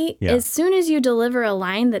movie, as soon as you deliver a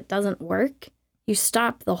line that doesn't work, you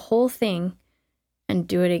stop the whole thing and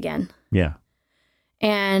do it again. Yeah.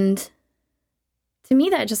 And to me,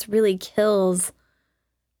 that just really kills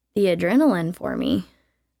the adrenaline for me.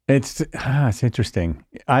 It's interesting.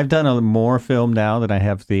 I've done more film now than I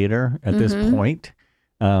have theater at this point.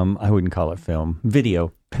 I wouldn't call it film,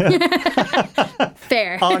 video.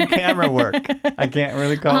 Fair. On camera work. I can't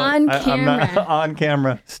really call on it. camera. I'm not on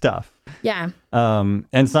camera stuff. Yeah.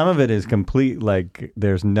 And some of it is complete, like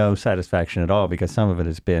there's no satisfaction at all because some of it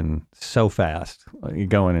has been so fast. You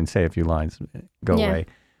go in and say a few lines, go away.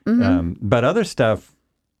 But other stuff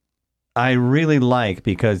I really like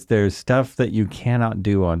because there's stuff that you cannot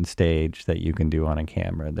do on stage that you can do on a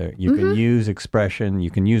camera. There, you can use expression,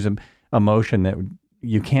 you can use emotion that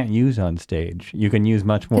you can't use on stage. You can use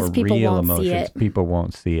much more real emotions. People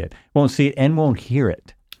won't see it. Won't see it and won't hear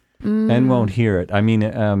it. And won't hear it. I mean,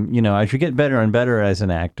 as you get better and better as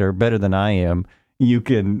an actor, better than I am, you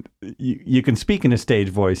can speak in a stage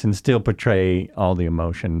voice and still portray all the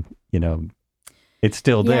emotion. It's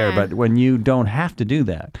still there. But when you don't have to do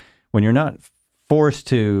that, when you're not forced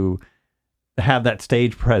to have that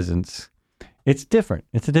stage presence, it's different.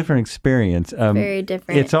 It's a different experience. Very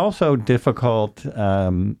different. It's also difficult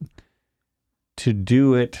to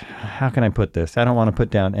do it. How can I put this? I don't want to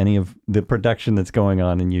put down any of the production that's going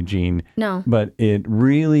on in Eugene. No. But it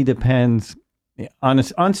really depends.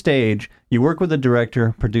 On stage, you work with a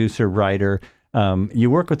director, producer, writer. You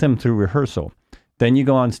work with them through rehearsal. Then you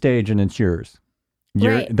go on stage and it's yours.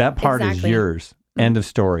 That part is yours. End of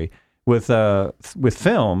story. With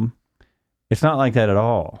film, it's not like that at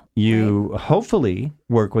all. You hopefully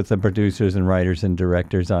work with the producers and writers and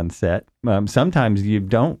directors on set. Sometimes you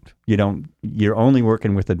don't. You're only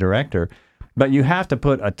working with the director, but you have to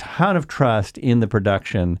put a ton of trust in the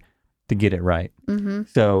production to get it right.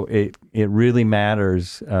 So it really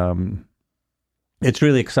matters. It's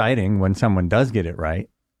really exciting when someone does get it right.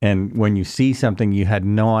 And when you see something you had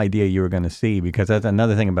no idea you were going to see, because that's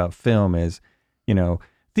another thing about film is,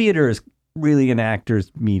 theater is really an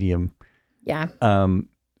actor's medium. Yeah.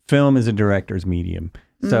 Film is a director's medium.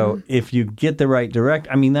 So if you get the right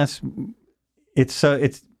it's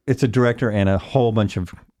a director and a whole bunch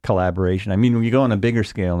of collaboration. I mean, when you go on a bigger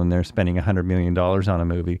scale and they're spending $100 million on a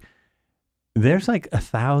movie, there's like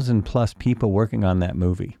 1,000+ people working on that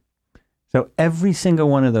movie. So every single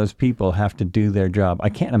one of those people have to do their job. I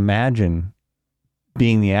can't imagine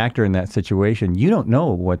being the actor in that situation. You don't know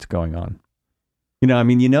what's going on. You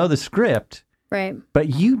know the script, right? But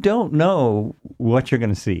you don't know what you're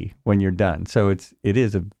going to see when you're done. So it's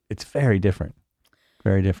very different,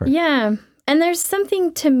 very different. Yeah, and there's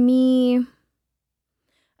something to me.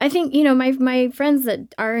 I think my friends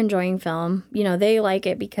that are enjoying film, they like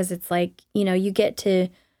it because it's like you get to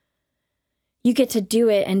do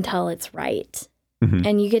it until it's right,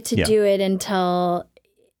 and you get to do it until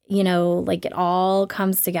like it all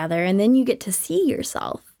comes together, and then you get to see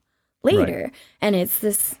yourself later. Right. And it's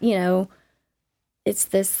this,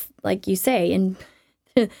 like you say, and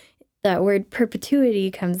that word perpetuity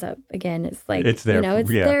comes up again. It's like, it's there,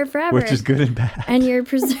 there forever. Which is good and bad. And you're,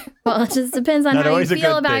 well, it just depends on how you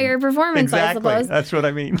feel about your performance, exactly. I suppose. That's what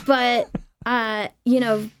I mean. But,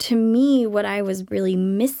 to me, what I was really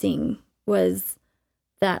missing was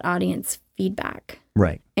that audience feedback.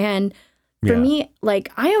 Right. And for me,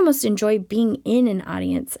 like, I almost enjoy being in an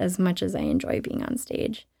audience as much as I enjoy being on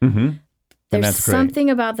stage. There's something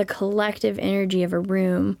about the collective energy of a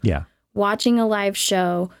room. Yeah. Watching a live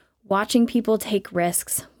show, watching people take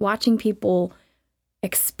risks, watching people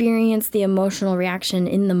experience the emotional reaction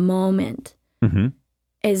in the moment.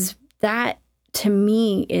 Is that, to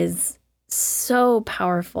me, is so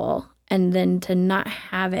powerful. And then to not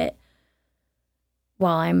have it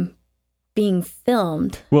while I'm being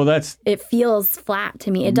filmed. Well, it feels flat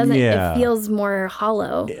to me. It doesn't, it feels more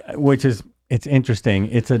hollow. It's interesting.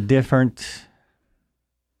 It's a different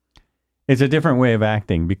way of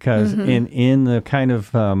acting because in the kind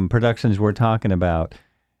of productions we're talking about,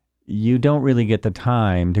 you don't really get the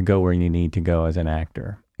time to go where you need to go as an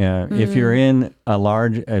actor. If you're in a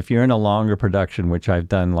longer production, which I've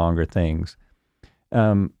done longer things,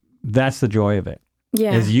 that's the joy of it.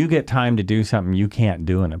 Yeah. Is you get time to do something you can't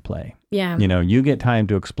do in a play. Yeah. You get time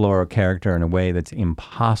to explore a character in a way that's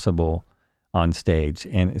impossible on stage.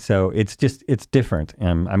 And so it's different.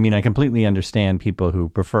 I mean, I completely understand people who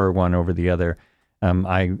prefer one over the other.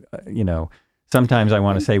 Sometimes I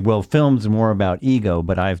want to say, well, film's more about ego,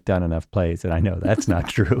 but I've done enough plays that I know that's not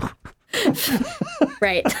true.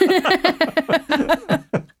 Right.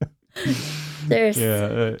 There's,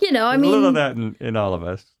 I mean, a little of that in all of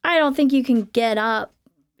us. I don't think you can get up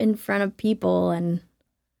in front of people and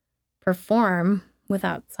perform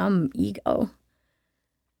without some ego.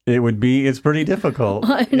 It's pretty difficult.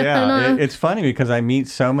 know. It's funny because I meet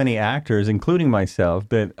so many actors, including myself,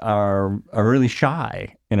 that are really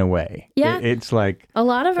shy in a way. Yeah. It's like a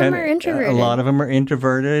lot of them are introverted. A lot of them are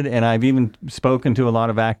introverted. And I've even spoken to a lot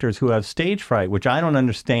of actors who have stage fright, which I don't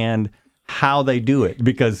understand how they do it.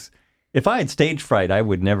 Because if I had stage fright, I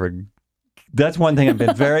would never. That's one thing I've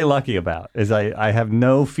been very lucky about, is I have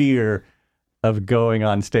no fear of going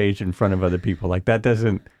on stage in front of other people. Like that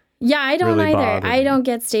doesn't. Yeah, I don't really either. I don't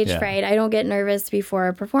get stage fright. I don't get nervous before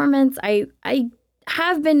a performance. I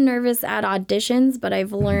have been nervous at auditions, but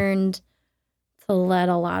I've learned to let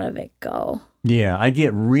a lot of it go. Yeah, I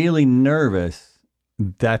get really nervous.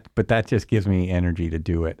 But that just gives me energy to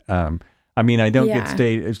do it. I mean, I don't get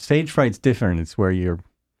stage fright's different. It's where you're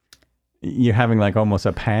having like almost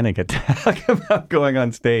a panic attack about going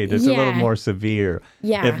on stage. It's a little more severe.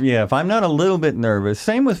 Yeah. If I'm not a little bit nervous,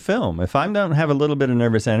 same with film. If I don't have a little bit of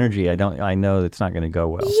nervous energy, I know it's not going to go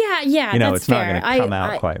well. Yeah, that's it's not fair. going to come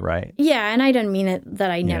out quite right. Yeah, and I don't mean it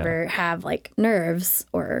that I never have like nerves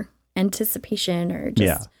or anticipation or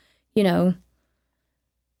just,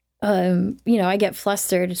 I get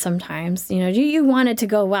flustered sometimes. You want it to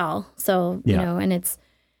go well. So, and it's,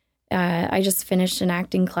 I just finished an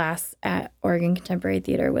acting class at Oregon Contemporary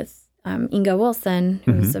Theater with Inga Wilson,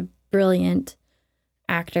 who's a brilliant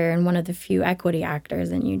actor and one of the few equity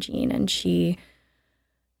actors in Eugene. And she,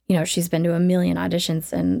 she's been to a million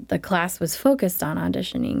auditions, and the class was focused on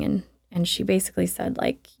auditioning. And she basically said,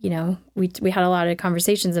 like, we had a lot of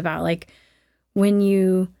conversations about like when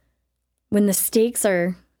the stakes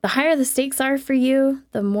are, the higher the stakes are for you,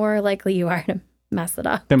 the more likely you are to mess it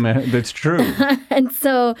up. That's true. And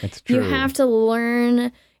so you have to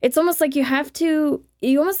learn. It's almost like you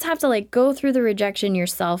almost have to like go through the rejection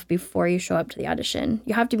yourself before you show up to the audition.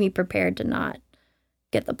 You have to be prepared to not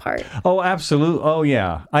get the part. Oh, absolutely. Oh,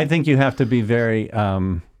 yeah. I think you have to be very,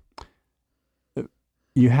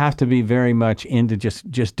 much into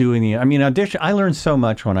just doing audition. I learned so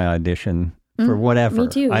much when I audition for whatever. Me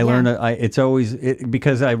too. I learned,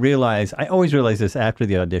 because I always realize this after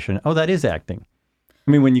the audition. Oh, that is acting.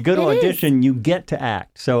 I mean, when you go to audition, you get to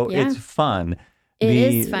act. So it's fun. It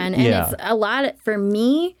is fun. And it's a lot for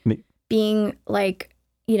me being like,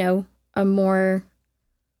 a more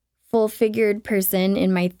full-figured person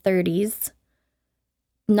in my 30s.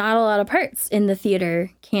 Not a lot of parts in the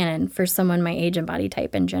theater canon for someone my age and body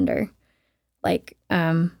type and gender. Like,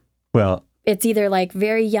 it's either like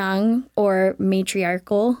very young or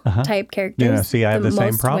matriarchal type characters. Yeah, see, I have the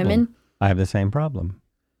same problem. Women. I have the same problem.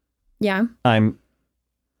 Yeah. I'm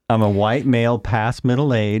a white male past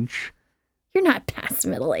middle age. You're not past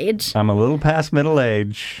middle age. I'm a little past middle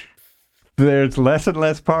age. There's less and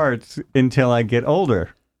less parts until I get older.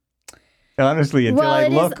 Honestly, until I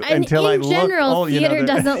look old. Theater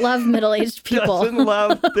doesn't love middle-aged people. Doesn't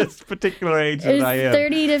love this particular age that I am.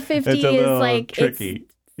 30 to 50 is like tricky.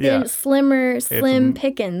 It's slim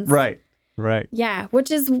pickings. Right. Yeah,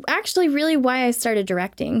 which is actually really why I started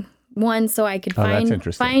directing. One, so I could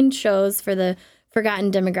find shows for the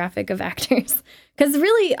forgotten demographic of actors. Because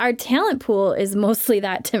really, our talent pool is mostly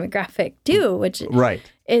that demographic too, which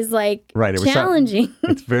is like challenging.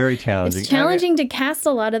 It's very challenging. It's challenging to cast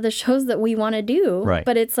a lot of the shows that we want to do. Right.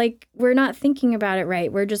 But it's like we're not thinking about it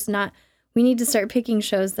right. We're just not. We need to start picking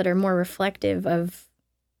shows that are more reflective of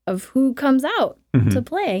who comes out to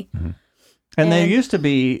play. Mm-hmm. And there used to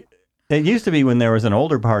be. It used to be when there was an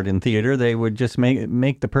older part in theater, they would just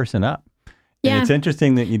make the person up. Yeah. And it's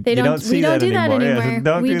interesting that you don't see that anymore. Yeah,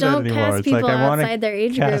 don't do that anymore. It's like I want to outside their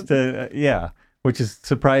age group. Which is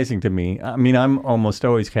surprising to me. I mean, I'm almost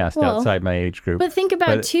always cast outside my age group. But think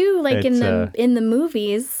about too, like in the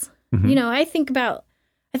movies. I think about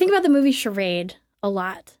the movie Charade a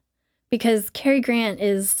lot because Cary Grant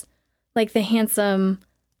is like the handsome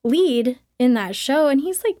lead in that show, and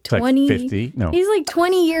he's like 20. Like 50? No. He's like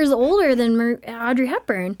 20 years older than Audrey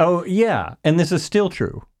Hepburn. Oh yeah, and this is still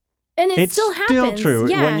true. And it still happens. It's still true.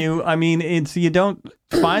 Yeah.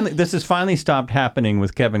 This has finally stopped happening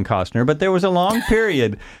with Kevin Costner, but there was a long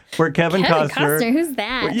period where Kevin Costner, who's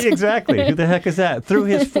that? Exactly. Who the heck is that? Through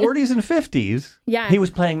his 40s and 50s, he was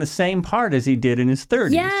playing the same part as he did in his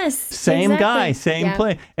 30s. Yes. Same guy, same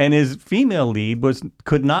play. And his female lead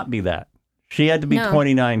could not be that. She had to be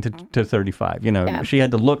 29 to 35. She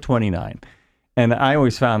had to look 29. And I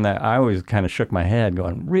always found that, I always kind of shook my head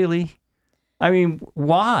going, really? I mean,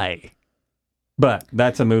 why? But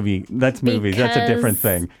that's a movie. That's movies. That's a different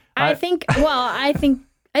thing. I think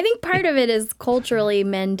part of it is culturally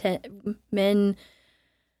men.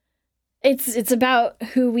 It's about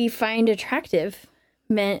who we find attractive.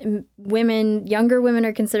 Younger women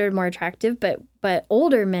are considered more attractive, but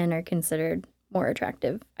older men are considered more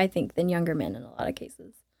attractive, I think, than younger men in a lot of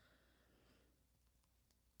cases.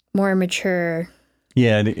 More mature.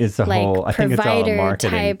 Yeah, it's a whole. I think it's all a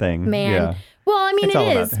marketing thing. Man. Yeah. Well, I mean,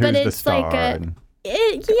 it is, but it's like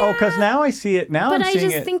Oh, because now I see it. Now but I'm seeing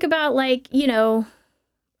I just think about I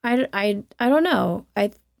don't know.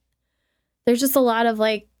 There's just a lot of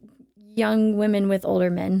like young women with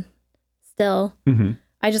older men still. Mm-hmm.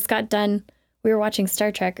 I just got done. We were watching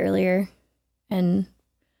Star Trek earlier, and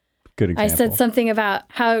good example. I said something about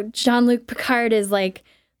how Jean-Luc Picard is like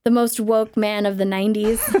the most woke man of the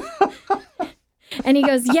 90s. And he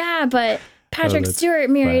goes, yeah, but Patrick Stewart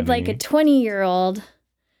married like a 20-year-old.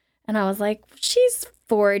 And I was like, she's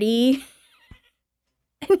 40.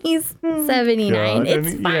 And he's 79. God.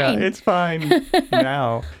 It's fine. Yeah, it's fine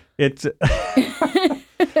now. It's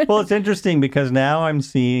well, it's interesting because now I'm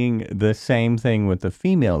seeing the same thing with the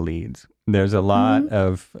female leads. There's a lot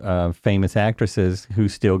of famous actresses who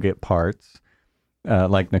still get parts,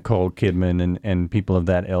 like Nicole Kidman and people of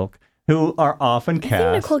that ilk, who are often cast.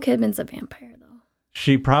 I think Nicole Kidman's a vampire, though.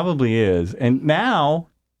 She probably is. And now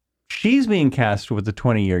she's being cast with a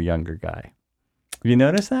 20-year younger guy. Have you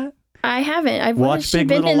noticed that? I haven't. What has she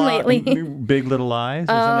been in lately? Big Little Lies is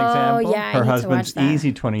an example. Yeah, her husband's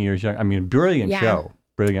easy 20 years young. I mean, brilliant show.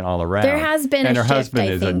 Brilliant all around. There has been and a her shift, husband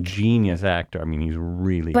I is think. a genius actor. I mean, he's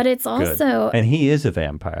really But it's good. also... And he is a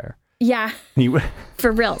vampire. Yeah,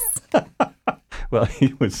 for reals. Well,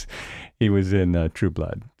 he was in True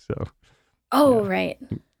Blood, so... Oh, right.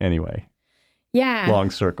 Anyway. Yeah.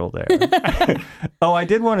 Long circle there. Oh, I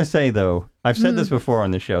did want to say, though, I've said this before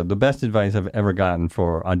on the show, the best advice I've ever gotten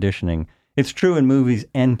for auditioning, it's true in movies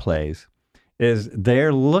and plays, is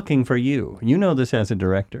they're looking for you. You know this as a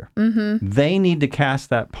director. Mm-hmm. They need to cast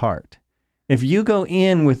that part. If you go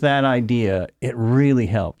in with that idea, it really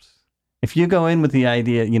helps. If you go in with the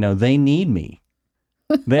idea, they need me.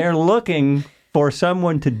 They're looking for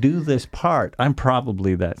someone to do this part. I'm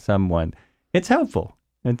probably that someone. It's helpful.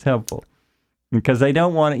 It's helpful. Because they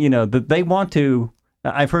don't want to, they want to,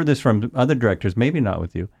 I've heard this from other directors, maybe not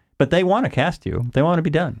with you, but they want to cast you. They want to be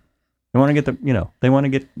done. They want to get they want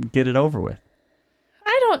to get it over with.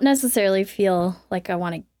 I don't necessarily feel like I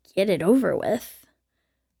want to get it over with,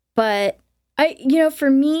 but for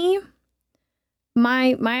me,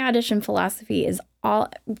 my audition philosophy is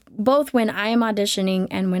both when I am auditioning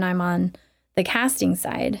and when I'm on the casting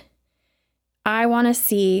side, I want to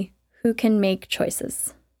see who can make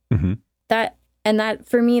choices. Mm-hmm. That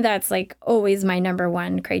for me, that's like always my number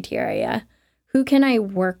one criteria. Who can I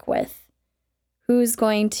work with? Who's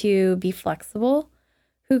going to be flexible?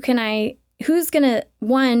 Who's going to,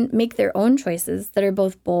 one, make their own choices that are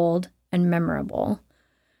both bold and memorable.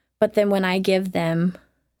 But then when I give them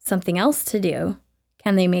something else to do,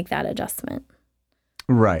 can they make that adjustment?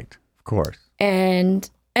 Right. Of course. And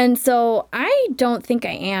so I don't think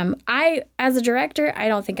I am. As a director, I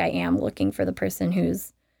don't think I am looking for the person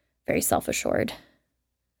who's very self-assured.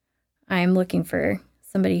 I'm looking for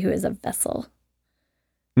somebody who is a vessel,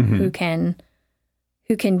 who can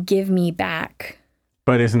give me back.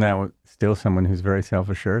 But isn't that still someone who's very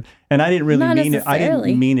self-assured? And I didn't really mean it. I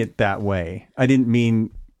didn't mean it that way. I didn't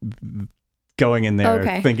mean going in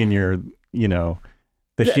there thinking you're, the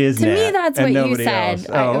shiznit. To me, that's what you said.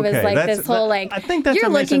 Oh, it was like this whole I think that's you're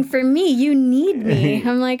looking for me. You need me.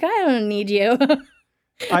 I'm like, I don't need you.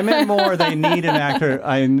 I meant more they need an actor.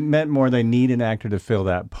 I meant more they need an actor to fill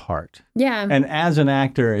that part. Yeah. And as an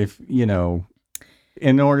actor, if,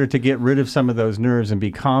 in order to get rid of some of those nerves and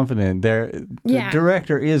be confident, the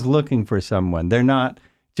director is looking for someone. They're not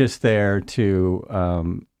just there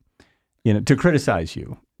to, to criticize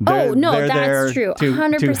you. They're that's true.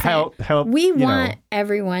 100%. To help. We want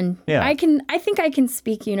everyone. Yeah. I think I can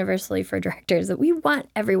speak universally for directors that we want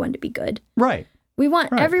everyone to be good. Right. We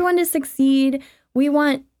want everyone to succeed. We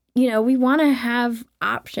want, we want to have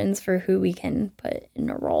options for who we can put in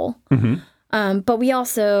a role. Mm-hmm. But we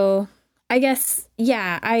also, I guess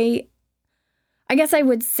I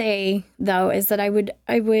would say though is that I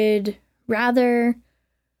would rather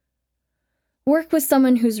work with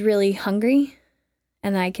someone who's really hungry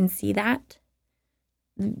and I can see that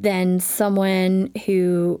than someone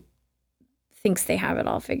who thinks they have it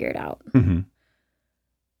all figured out. Mm-hmm.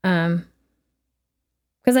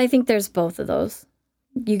 Because I think there's both of those.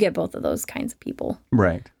 You get both of those kinds of people.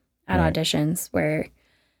 Right. At auditions where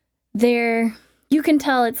you can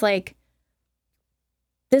tell it's like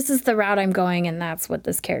this is the route I'm going and that's what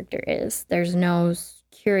this character is. There's no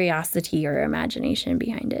curiosity or imagination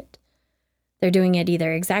behind it. They're doing it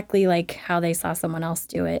either exactly like how they saw someone else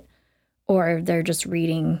do it, or they're just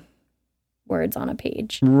reading words on a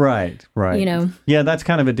page. Right. You know? Yeah, that's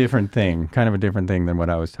kind of a different thing than what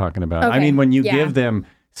I was talking about. Okay, I mean, when you yeah. give them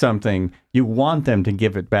something, you want them to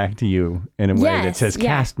give it back to you in a way that Yes, says, yeah.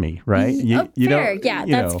 cast me, right? Fair. Don't, Yeah,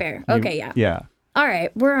 you that's know, fair. you- Okay, yeah. Yeah. All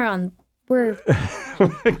right. We're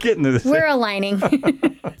Getting to this. we're aligning.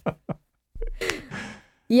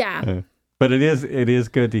 Yeah. But it is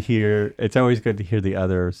good to hear. It's always good to hear the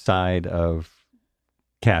other side of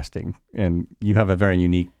casting, and you have a very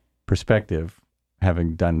unique perspective,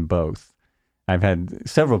 having done both. I've had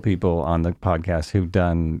several people on the podcast who've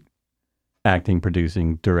done acting,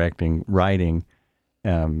 producing, directing, writing,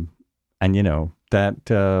 and you know that's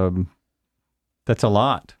a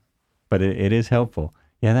lot, but it is helpful.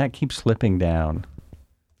 Yeah, that keeps slipping down.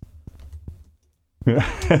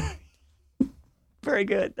 Very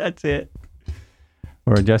good. That's it.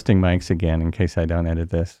 We're adjusting mics again in case I don't edit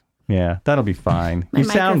this. Yeah, that'll be fine. My You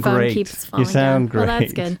sound microphone great. keeps falling You sound down. great. Well,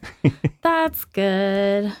 that's good. That's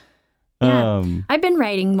good. Yeah. I've been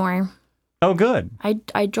writing more. Oh, good.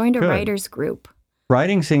 I joined a Good. writers group.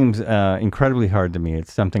 Writing seems incredibly hard to me.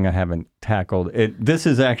 It's something I haven't tackled. This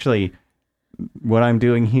is actually what I'm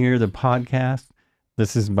doing here, the podcast.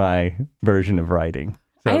 This is my version of writing.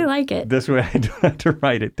 So I like it. this way I don't have to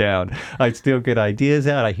write it down. I still get ideas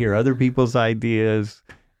out. I hear other people's ideas,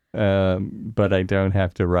 but I don't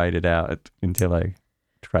have to write it out until I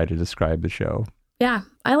try to describe the show. Yeah,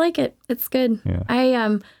 I like it. It's good.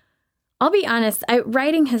 Yeah. I'll be honest.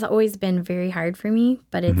 Writing has always been very hard for me,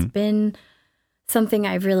 but it's been something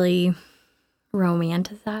I've really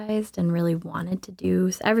romanticized and really wanted to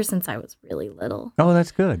do ever since I was really little. Oh,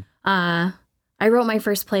 that's good. I wrote my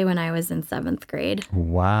first play when I was in 7th grade.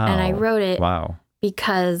 Wow. And I wrote it Wow.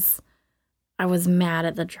 because I was mad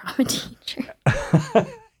at the drama teacher.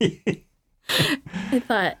 I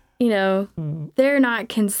thought, they're not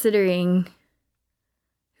considering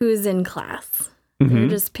who's in class. They're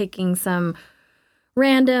just picking some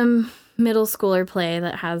random middle schooler play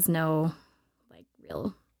that has no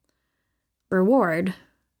real reward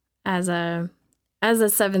as a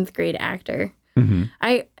 7th grade actor.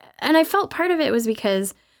 I felt part of it was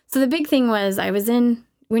because, so the big thing was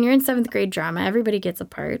when you're in 7th grade drama, everybody gets a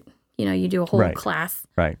part. You do a whole Right. class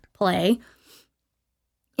Right. play.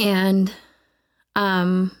 And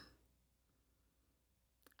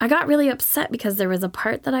I got really upset because there was a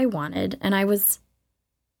part that I wanted, and I was,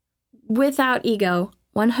 without ego,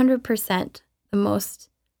 100% the most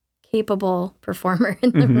capable performer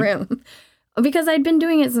in the room. Because I'd been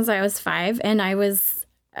doing it since I was 5, and I was,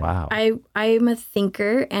 Wow. I'm a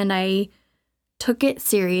thinker, and I took it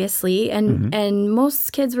seriously, and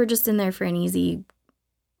most kids were just in there for an easy,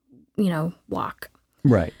 walk.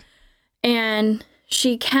 Right. And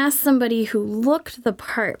she cast somebody who looked the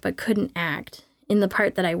part but couldn't act in the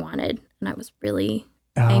part that I wanted. And I was really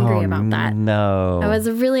angry about that. No. I was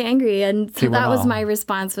really angry. And She so went that was all- my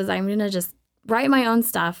response was I'm going to just write my own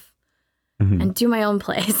stuff and do my own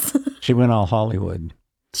plays. She went all Hollywood.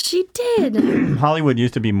 She did. Hollywood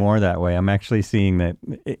used to be more that way. I'm actually seeing that.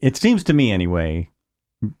 It seems to me anyway,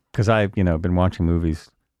 because I've been watching movies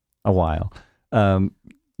a while,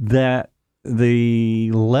 that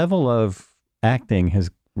the level of acting has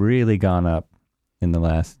really gone up in the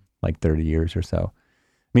last 30 years or so.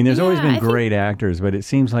 I mean, there's always Yeah, been I think- great actors, but it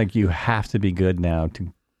seems like you have to be good now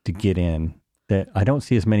to get in. That I don't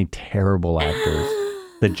see as many terrible actors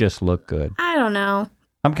that just look good. I don't know.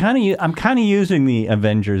 I'm kind of using the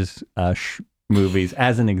Avengers movies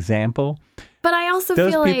as an example. But I also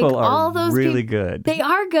Those feel like people are all those really people, good. they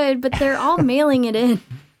are good, but they're all mailing it in.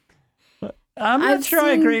 I'm not I've sure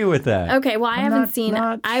I seen- agree with that. Okay, well, I I'm haven't not- seen.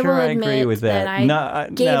 not I sure will I admit agree with that. I No,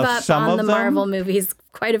 gave now, up some on of the them- Marvel movies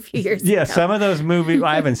quite a few years Yeah, ago. some of those movies,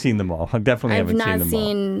 I haven't seen them all. I definitely I've haven't not seen them all.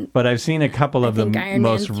 seen. But I've seen a couple of the think Iron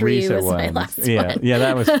Man most 3 recent was my ones. last yeah, one. yeah,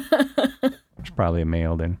 that was probably a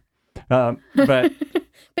mail then. But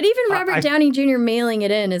But even Robert Downey Jr. mailing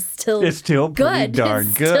it in is still it's still pretty good. darn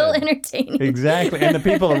It's good. still entertaining. Exactly, and the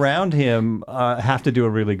people around him have to do a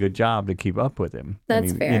really good job to keep up with him.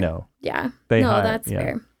 That's fair. Yeah. They no, hire- that's yeah.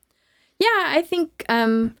 fair. Yeah, I think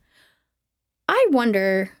I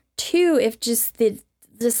wonder too if just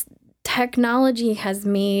this technology has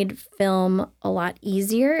made film a lot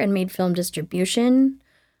easier and made film distribution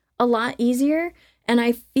a lot easier. And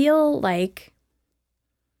I feel like,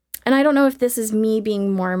 and I don't know if this is me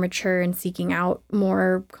being more mature and seeking out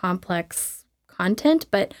more complex content,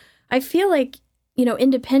 but I feel like,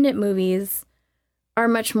 independent movies are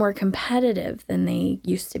much more competitive than they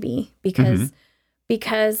used to be Mm-hmm.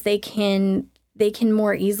 because they can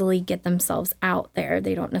more easily get themselves out there.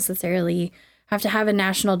 They don't necessarily have to have a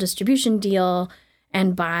national distribution deal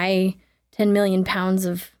and buy 10 million pounds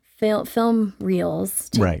of film reels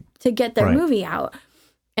Right. to get their Right. movie out.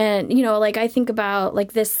 And, you know, like I think about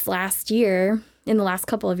like this last year, in the last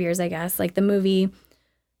couple of years, I guess, like the movie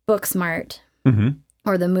Booksmart Mm-hmm.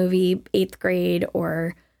 or the movie Eighth Grade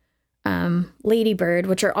or Lady Bird,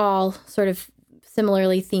 which are all sort of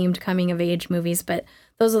similarly themed coming of age movies, but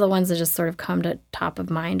those are the ones that just sort of come to top of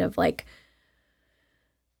mind of like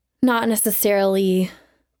not necessarily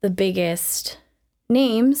the biggest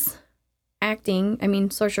names acting. I mean,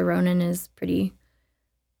 Saoirse Ronan is pretty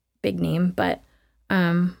big name, but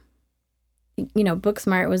you know,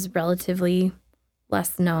 Booksmart was relatively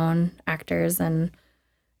less known actors, and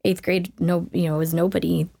Eighth Grade, was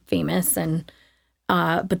nobody famous, and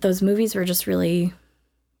but those movies were just really,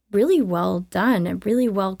 really well done and really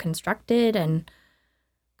well constructed and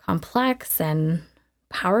complex and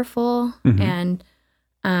powerful. Mhm.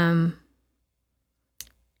 And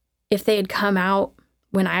if they had come out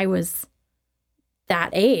when I was that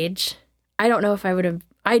age, I don't know if I would have.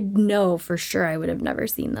 I know for sure I would have never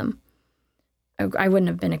seen them. I wouldn't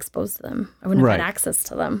have been exposed to them. I wouldn't have Right. had access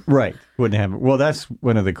to them. Right. Wouldn't have. Well, that's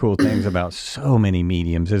one of the cool things about so many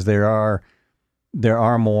mediums is there are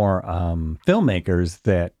more filmmakers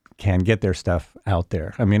that can get their stuff out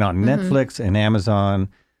there. I mean, on Netflix and Amazon.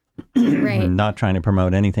 Right. Not trying to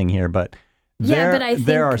promote anything here, but Yeah, but I think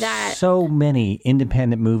there are that- so many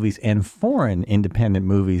independent movies and foreign independent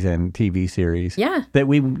movies and TV series. Yeah. That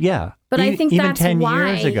But I think even that's 10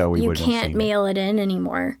 why years ago we you wouldn't have can't seen mail it in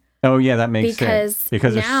anymore. Oh yeah, that makes sense.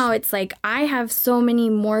 Because now it's like I have so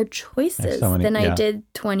many more choices than I did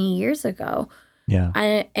 20 years ago. Yeah.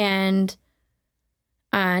 And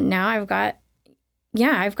now I've got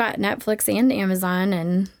Netflix and Amazon,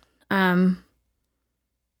 and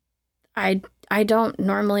I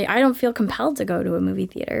don't feel compelled to go to a movie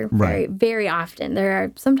theater very, Right. very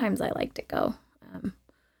often. Sometimes I like to go.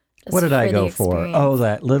 Just What did I the go for? experience.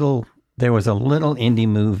 Oh, there was a little indie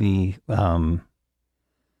movie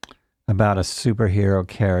about a superhero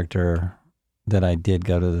character that I did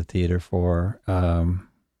go to the theater for.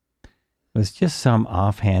 It was just some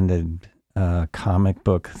offhanded comic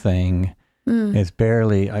book thing. It's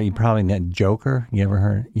barely, you probably know Joker. You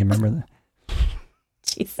remember that?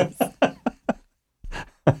 Jesus.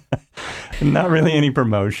 Not really any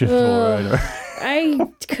promotion for it. I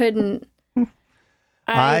couldn't.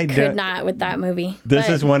 I could not with that movie. This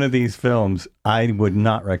But is one of these films I would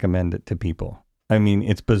not recommend it to people. I mean,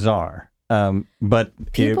 it's bizarre, but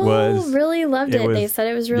people it was really loved it. They was- said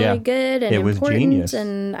it was really yeah, good and it was important. genius.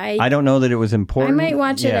 And I don't know that it was I important. might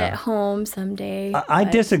watch it Yeah. at home someday. I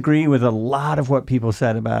but disagree with a lot of what people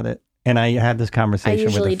said about it, and I had this conversation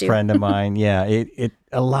with usually a do. friend of mine. Yeah,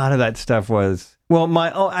 a lot of that stuff was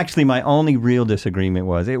my only real disagreement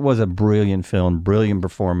was it was a brilliant film, brilliant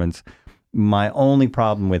performance. My only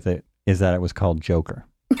problem with it is that it was called Joker.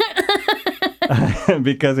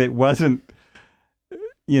 Because it wasn't,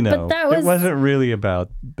 it wasn't really about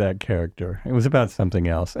that character. It was about something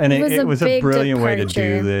else. And it was a big brilliant way to do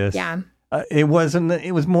departure. this. Yeah. It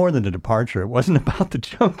was more than a departure. It wasn't about the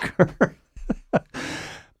Joker.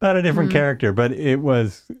 About a different character, but it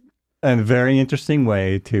was a very interesting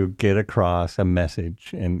way to get across a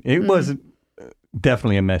message. And it was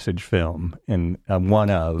definitely a message film and a one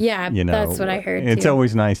of. Yeah, that's what I heard, It's too.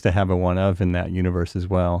 always nice to have a one of in that universe as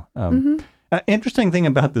well. Interesting thing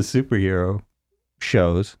about the superhero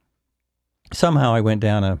shows, somehow I went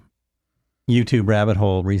down a YouTube rabbit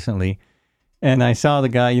hole recently and I saw the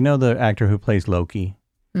guy, the actor who plays Loki.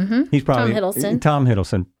 He's probably Tom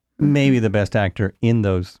Hiddleston, maybe the best actor in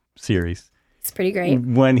those series. It's pretty great.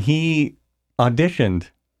 When he auditioned,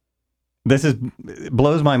 it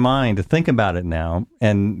blows my mind to think about it now,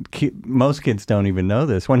 and most kids don't even know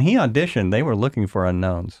this. When he auditioned, they were looking for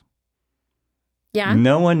unknowns. Yeah.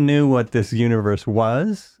 No one knew what this universe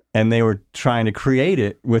was, and they were trying to create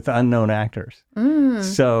it with unknown actors.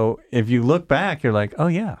 So if you look back, you're like, oh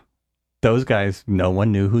yeah, those guys, no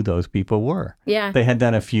one knew who those people were. Yeah. They had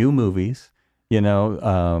done a few movies,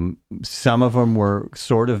 some of them were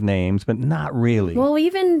sort of names, but not really. Well,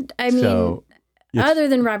 So, it's- other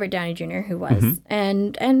than Robert Downey Jr., who was,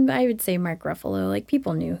 and I would say Mark Ruffalo, like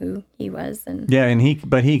people knew who he was, and yeah,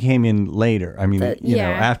 but he came in later. I mean,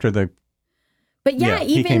 after the. But yeah,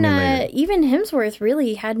 he came in later. even Hemsworth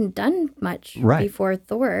really hadn't done much before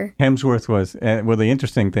Thor. Hemsworth was, the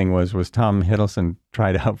interesting thing was Tom Hiddleston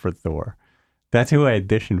tried out for Thor. That's who I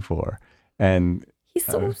auditioned for. And He's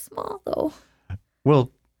so small though.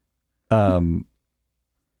 well,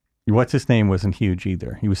 What's his name wasn't huge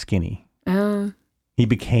either. He was skinny. Oh. He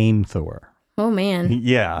became Thor. Oh man.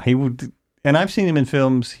 He would, and I've seen him in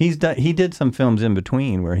films. He did some films in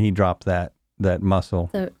between where he dropped that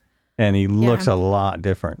muscle, and he looks a lot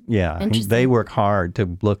different. Yeah, they work hard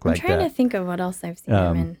to look like that. I'm trying to think of what else I've seen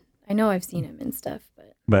him in. I know I've seen him in stuff,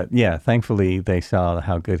 but yeah, thankfully they saw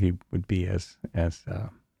how good he would be as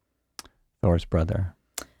Thor's brother.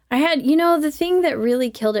 I had, the thing that really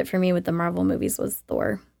killed it for me with the Marvel movies was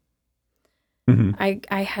Thor. Mm-hmm.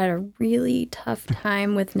 I had a really tough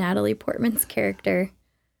time with Natalie Portman's character.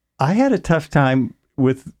 I had a tough time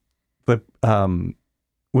with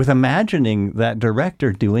imagining that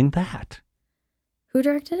director doing that. Who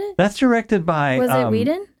directed it? That's directed by... Was it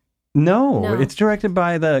Whedon? No, it's directed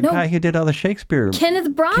by the guy who did all the Shakespeare.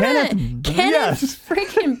 Kenneth Branagh. Kenneth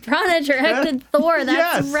freaking Branagh directed Thor.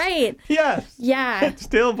 That's right. Yes. Yeah. It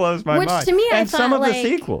still blows my mind. Which to me, I thought, some of the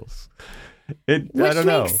sequels. Which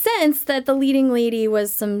makes sense that the leading lady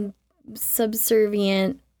was some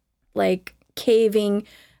subservient, caving.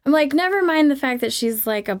 I'm like, never mind the fact that she's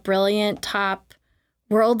a brilliant top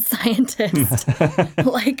world scientist.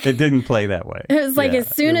 It didn't play that way. It was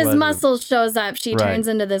as soon as Muscles shows up, she turns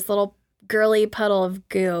into this little girly puddle of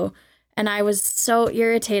goo. And I was so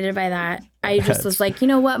irritated by that. I just was like, you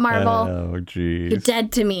know what, Marvel? Oh, geez. You're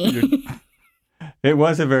dead to me. It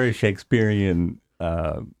was a very Shakespearean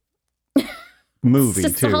movie,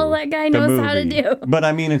 it's just too. all that guy knows how to do. But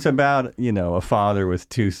I mean, it's about, a father with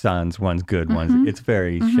two sons. One's good, one's... It's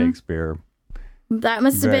very Shakespeare.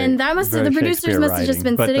 The producers must have just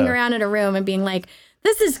been sitting around in a room and being like,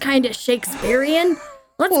 this is kind of Shakespearean.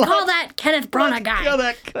 Let's call that Kenneth Branagh guy. Yeah,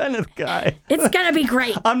 that Kenneth guy. It's going to be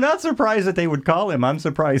great. I'm not surprised that they would call him. I'm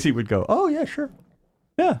surprised he would go, oh, yeah, sure.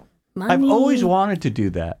 Yeah. Money. I've always wanted to do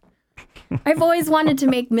that. I've always wanted to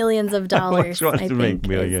make millions of dollars. I've always wanted to make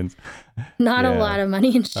millions. Not a lot of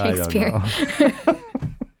money in Shakespeare. I don't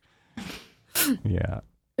know. Yeah.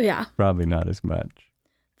 Yeah. Probably not as much.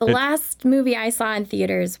 The last movie I saw in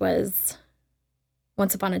theaters was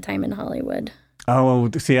Once Upon a Time in Hollywood. Oh,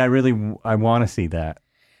 see, I want to see that.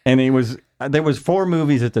 And there was 4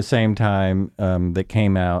 movies at the same time that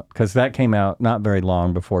came out, because that came out not very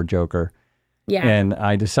long before Joker. Yeah. And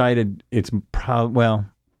I decided it's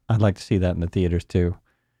I'd like to see that in the theaters too.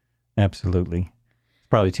 Absolutely. It's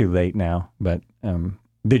probably too late now, but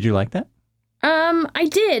did you like that? I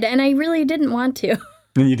did, and I really didn't want to.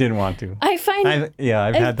 You didn't want to. I've had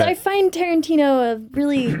that. I find Tarantino a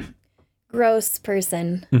really gross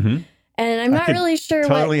person. Mm-hmm. And I'm not really sure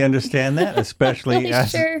totally understand that, especially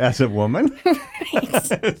as a woman. Right.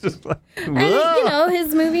 It's just and,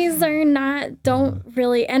 his movies don't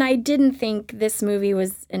really, and I didn't think this movie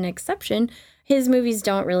was an exception. His movies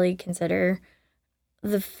don't really consider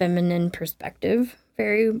the feminine perspective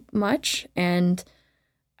very much, and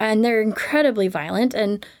they're incredibly violent.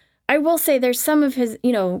 And I will say there's some of his,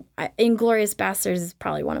 Inglourious Basterds is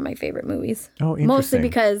probably one of my favorite movies. Oh, interesting. Mostly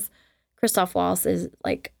because Christoph Waltz is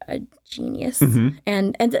a genius. Mm-hmm.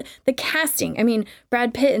 And the casting, I mean,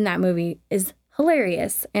 Brad Pitt in that movie is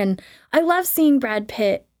hilarious. And I love seeing Brad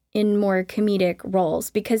Pitt in more comedic roles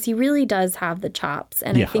because he really does have the chops.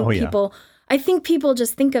 And I think people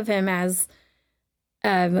just think of him as,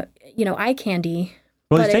 eye candy.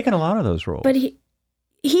 Well, he's taken a lot of those roles. But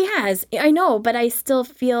he has, I know, but I still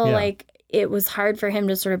feel like it was hard for him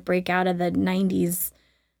to sort of break out of the 90s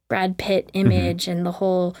Brad Pitt image and the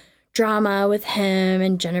whole drama with him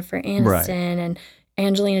and Jennifer Aniston and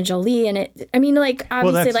Angelina Jolie. And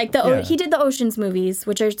obviously, he did the Ocean's movies,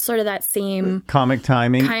 which are sort of that same comic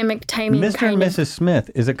timing. Mr. and Mrs.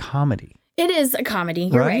 Smith is a comedy. It is a comedy.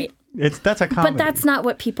 You're right. That's a comedy. But that's not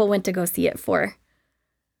what people went to go see it for.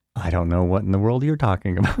 I don't know what in the world you're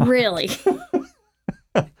talking about. Really?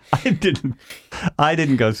 I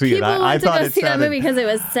didn't go see it. I thought to go see that movie because it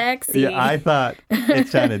was sexy. Yeah, I thought it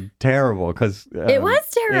sounded terrible because it was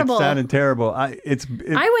terrible. It sounded terrible. I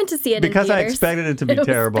went to see it because in I expected it to be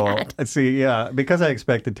terrible. Bad. See, because I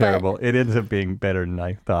expected terrible, it ends up being better than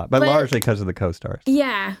I thought, but largely because of the co-stars.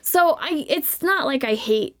 Yeah, so it's not like I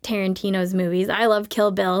hate Tarantino's movies. I love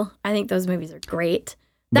Kill Bill. I think those movies are great.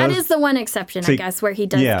 That is the one exception, I guess, where he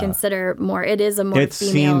does consider more. It is a more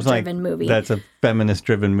female-driven movie. That's a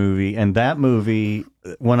feminist-driven movie. And that movie,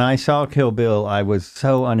 when I saw Kill Bill, I was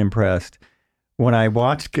so unimpressed. When I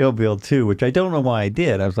watched Kill Bill 2, which I don't know why I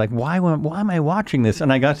did, I was like, why am I watching this?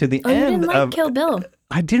 And I got to the end you didn't like Kill Bill.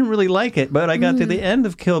 I didn't really like it, but I got to the end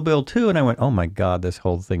of Kill Bill 2, and I went, oh my God, this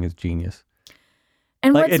whole thing is genius.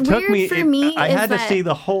 And what's weird for me I had to see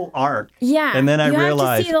the whole arc. Yeah. And then I realized. You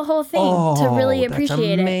have to see the whole thing to really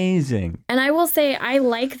appreciate that's amazing. it. And I will say, I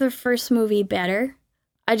like the first movie better.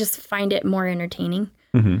 I just find it more entertaining.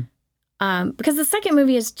 Mm-hmm. Because the second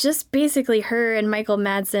movie is just basically her and Michael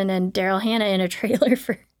Madsen and Daryl Hannah in a trailer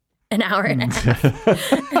for an hour and a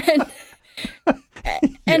half.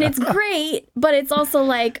 And it's great, but it's also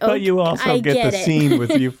like, oh, but you also get the it. scene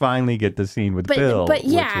with, you finally get the scene with Bill. But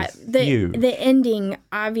yeah, which is huge. the ending,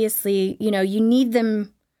 obviously, you need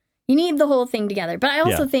the whole thing together. But I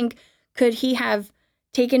also think, could he have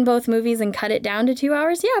taken both movies and cut it down to 2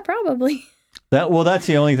 hours? Yeah, probably. That's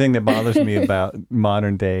the only thing that bothers me about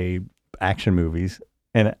modern day action movies.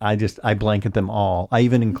 And I blanket them all. I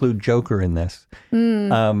even include Joker in this.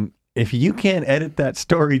 If you can't edit that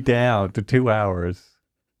story down to 2 hours,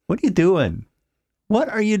 what are you doing? What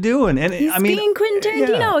are you doing? And he's being Quentin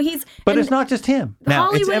Tarantino. Yeah. But it's not just him.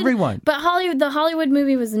 Now it's everyone. But the Hollywood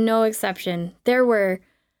movie was no exception. There were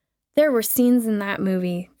scenes in that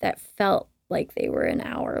movie that felt like they were an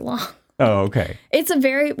hour long. Oh, okay. It's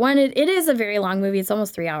it is a very long movie. It's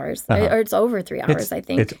almost 3 hours, or it's over 3 hours. I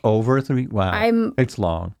think it's over 3. Wow, it's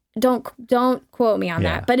long. Don't quote me on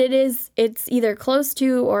that, but it's either close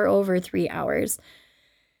to or over 3 hours,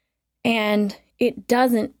 and it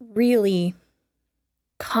doesn't really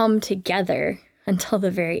come together until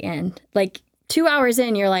the very end. Like 2 hours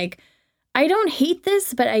in, you're like, I don't hate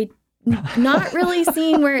this, but I'm not really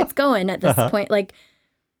seeing where it's going at this point. Like.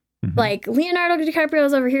 Mm-hmm. Like Leonardo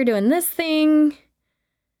DiCaprio's over here doing this thing.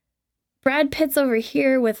 Brad Pitt's over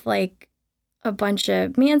here with like a bunch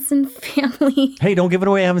of Manson family. Hey, don't give it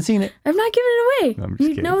away. I haven't seen it. I'm not giving it away. I'm just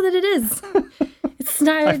kidding. Know that it is. It's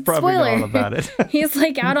not a spoiler. Know all about it. He's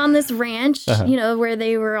like out on this ranch, where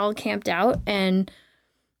they were all camped out, and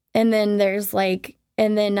then there's like,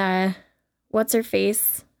 and then what's her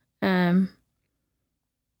face? I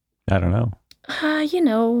don't know.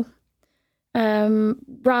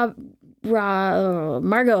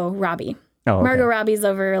 Margot Robbie. Oh, okay. Margot Robbie's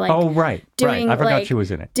over like. Oh, right. Doing, right. I forgot like, she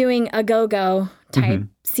was in it. Doing a go-go type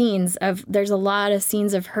scenes of. There's a lot of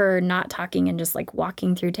scenes of her not talking and just like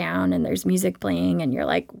walking through town, and there's music playing, and you're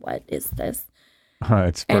like, what is this?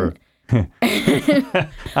 It's for.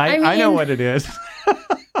 I know what it is.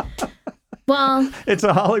 Well, it's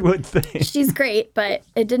a Hollywood thing. She's great, but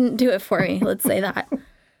it didn't do it for me. Let's say that.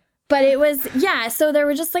 But it was, so there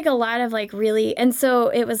were just like a lot of like really, and so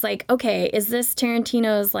it was like, okay, is this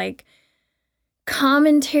Tarantino's like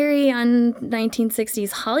commentary on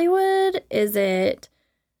 1960s Hollywood? Is it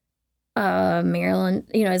Marilyn,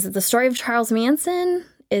 is it the story of Charles Manson?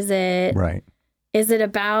 Is it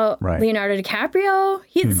about Leonardo DiCaprio?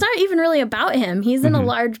 It's not even really about him. He's in a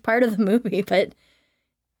large part of the movie, but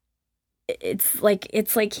it's like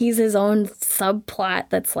he's his own subplot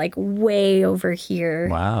that's like way over here.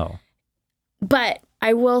 Wow. But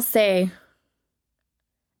I will say,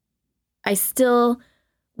 I still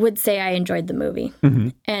would say I enjoyed the movie.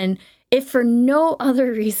 And if for no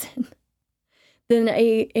other reason than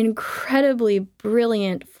a incredibly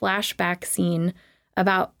brilliant flashback scene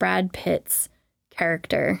about Brad Pitt's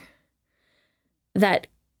character that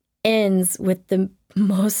ends with the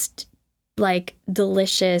most like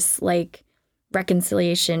delicious like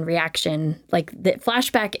reconciliation reaction. Like the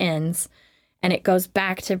flashback ends and it goes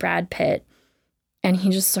back to Brad Pitt and he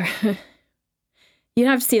just sort of you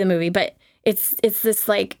don't have to see the movie, but it's this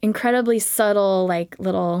like incredibly subtle like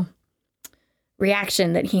little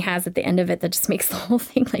reaction that he has at the end of it that just makes the whole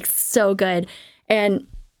thing like so good. And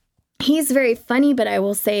he's very funny, but I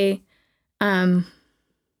will say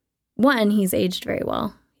one, he's aged very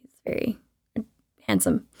well. He's very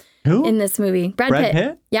handsome. Who? In this movie. Brad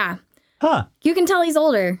Pitt? Yeah. Huh. You can tell he's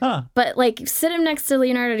older. Huh. But like sit him next to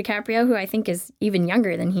Leonardo DiCaprio, who I think is even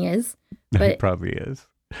younger than he is. But he probably is.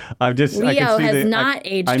 I'm just Leo has not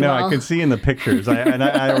aged well. I know, I can see in the pictures.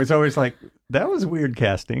 I was always like, that was weird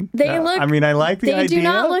casting. They look. I mean, I like the idea. They do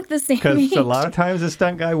not look the same. Because a lot of times a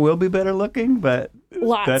stunt guy will be better looking, but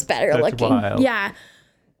lots better looking. Wild. Yeah.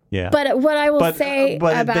 Yeah. But what I will say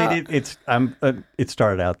about it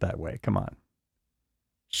started out that way. Come on.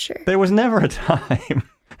 Sure. There was never a time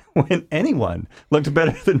when anyone looked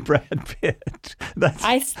better than Brad Pitt.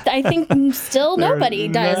 I think still nobody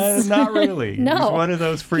does. Not really. No. He's one of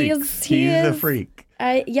those freaks. He's a freak.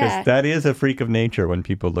 Yeah. That is a freak of nature when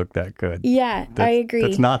people look that good. Yeah, I agree.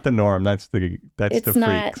 That's not the norm. That's the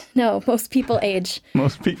not. freaks. No, most people age.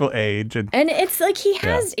 Most people age. And it's like he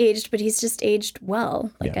has aged, but he's just aged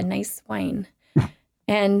well, like a nice wine.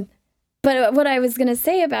 But what I was going to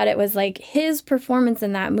say about it was like his performance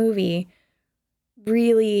in that movie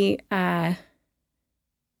really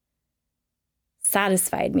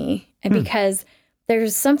satisfied me. And because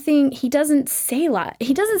there's something, he doesn't say a lot.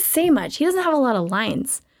 He doesn't say much. He doesn't have a lot of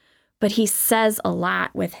lines, but he says a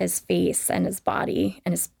lot with his face and his body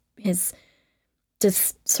and his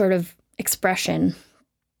just sort of expression.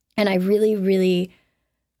 And I really, really,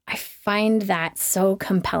 I find that so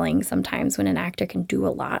compelling sometimes when an actor can do a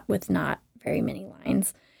lot with not very many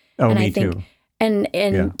lines. Oh, and me I think, too. And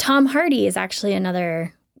Yeah. Tom Hardy is actually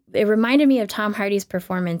another, it reminded me of Tom Hardy's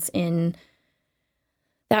performance in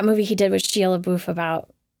that movie he did with Shia LaBeouf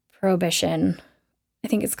about Prohibition. I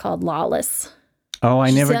think it's called Lawless. Oh, I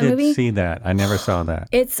Did you never see that did movie? see that. I never saw that.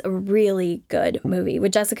 It's a really good movie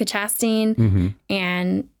with Jessica Chastain Hmm.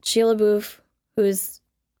 and Shia LaBeouf, who's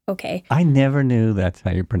okay. I never knew that's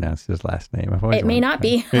how you pronounce his last name. I've always It may wondered not that.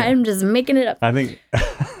 be. Yeah. I'm just making it up. I think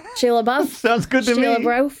Sheila Buff. sounds good to Sheila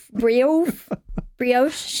me.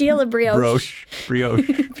 Brioche. Sheila Brioche.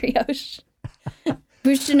 Brioche. Brioche.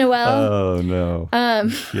 Bouche de Noël. Oh no.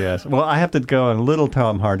 Yes. Well, I have to go on a little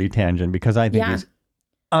Tom Hardy tangent because I think Yeah. he's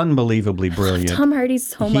unbelievably brilliant. Tom Hardy's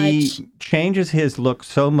so He much. changes his look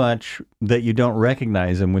so much that you don't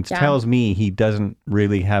recognize him, which Yeah. tells me he doesn't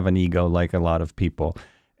really have an ego like a lot of people.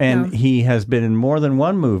 And No. he has been in more than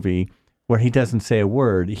one movie where he doesn't say a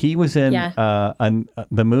word. He was in Yeah.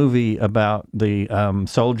 the movie about the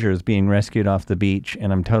soldiers being rescued off the beach,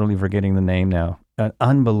 and I'm totally forgetting the name now. An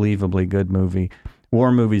unbelievably good movie.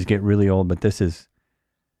 War movies get really old, but this is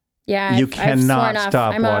Yeah, you I've cannot sworn off.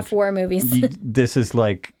 stop I'm off watching. war movies. This is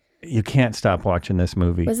like you can't stop watching this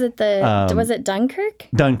movie. Was it was it Dunkirk?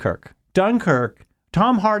 Dunkirk.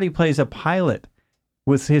 Tom Hardy plays a pilot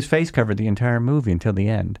with his face covered the entire movie until the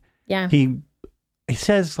end. Yeah. He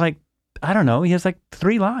says like, I don't know, he has like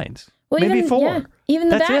 3 lines, maybe even, 4. Yeah, even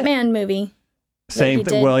the That's it. Batman movie. Same he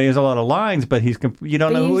thing. did. Well, he has a lot of lines, but you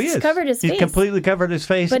don't But know who he he's is. covered his He's face. completely covered his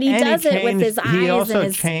face. But he and does it with his eyes He and also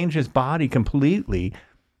his- changed his body completely.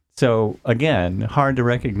 So again, hard to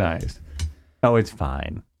recognize. Oh, it's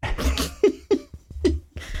fine.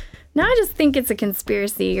 Now I just think it's a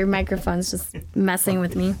conspiracy. Your microphone's just messing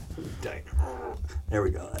with me. There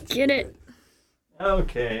we go. That's Get it?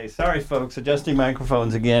 Okay, sorry folks, adjusting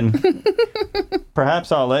microphones again.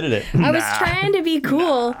 Perhaps I'll edit it. I was trying to be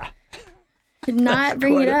cool. Did not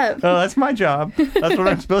bring it up. Oh, that's my job. That's what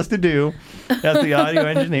I'm supposed to do as the audio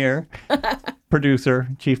engineer, producer,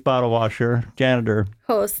 chief bottle washer, janitor,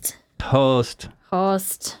 Host. host.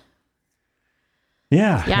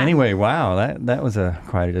 Yeah. Yeah. Anyway, wow, that was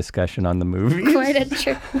quite a discussion on the movie. Quite a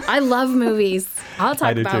trip. I love movies. I'll I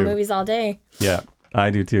talk do about too. movies all day. Yeah, I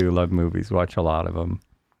do too. Love movies. Watch a lot of them.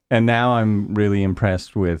 And now I'm really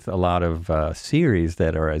impressed with a lot of series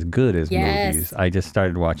that are as good as Yes. movies. I just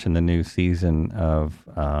started watching the new season of,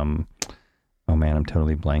 oh man, I'm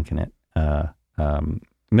totally blanking it.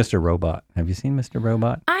 Mr. Robot. Have you seen Mr.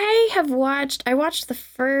 Robot? I watched the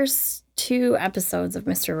first 2 episodes of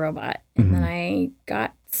Mr. Robot and then I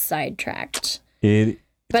got sidetracked.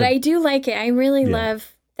 But I do like it. I really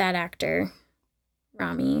love that actor,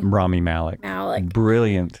 Rami Malek. Malek.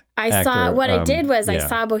 Brilliant. I saw actor. what I did was I yeah.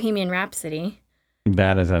 saw Bohemian Rhapsody.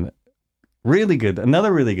 That is another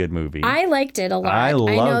really good movie. I liked it a lot. I know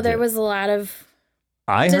loved there it. was a lot of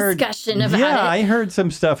I heard discussion about yeah, it. I heard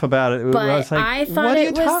some stuff about it. But I was like, I thought what are you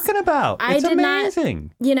it was- talking about? I It's did not-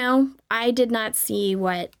 amazing. I did not see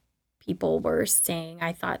what people were saying.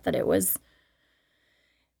 I thought that it was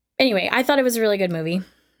anyway, I thought it was a really good movie.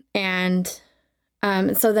 And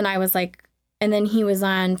so then I was like, and then he was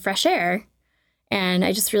on Fresh Air and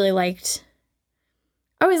I just really liked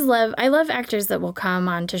I love actors that will come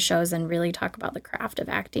onto shows and really talk about the craft of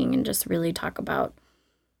acting and just really talk about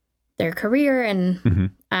their career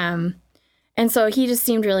and so he just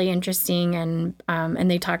seemed really interesting and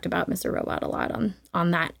they talked about Mr. Robot a lot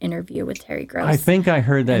on that interview with Terry Gross. I think I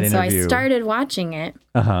heard that and interview. So I started watching it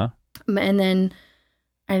Uh-huh. and then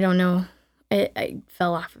I don't know, I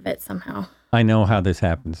fell off of it somehow. I know how this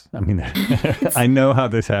happens. I mean, I know how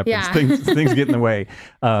this happens. Yeah. Things get in the way.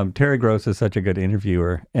 Terry Gross is such a good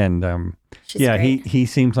interviewer. And She's yeah, great. he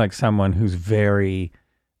seems like someone who's very,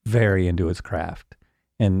 very into his craft.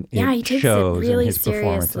 And Yeah, it he takes it shows really in his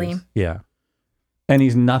performances. seriously. Yeah. And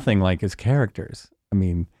he's nothing like his characters. I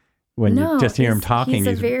mean, when No, you just hear him he's talking, a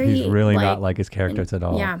he's very, really like, not like his characters at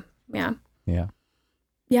all. Yeah.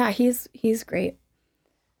 Yeah. He's great.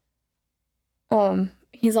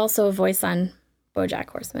 He's also a voice on BoJack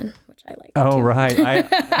Horseman, which I like. Oh, too. right.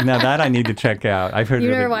 Now that I need to check out. I've heard You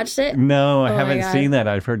really- never watched it? No, I Oh my haven't God. seen that.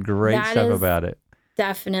 I've heard great That stuff is- about it.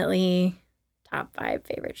 Definitely top 5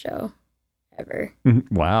 favorite show ever.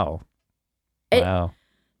 Wow. It- Wow.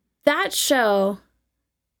 That show,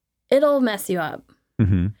 it'll mess you up.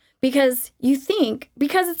 Hmm. Because you think,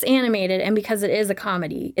 because it's animated and because it is a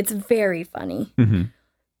comedy, it's very funny. Hmm.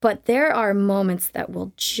 But there are moments that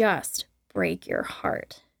will just break your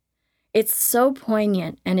heart. It's so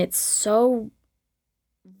poignant and it's so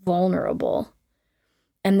vulnerable.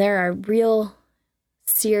 And there are real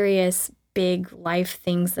serious, big life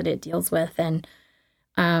things that it deals with. And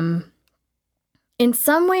in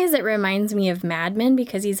some ways, it reminds me of Mad Men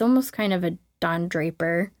because he's almost kind of a Don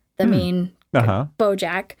Draper, the main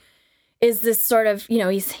Bojack, is this sort of,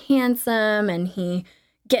 he's handsome and he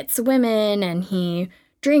gets women and he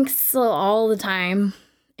drinks all the time.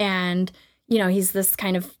 And, he's this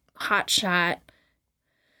kind of hotshot.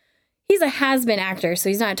 He's a has-been actor, so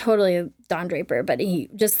he's not totally Don Draper, but he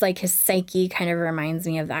just like his psyche kind of reminds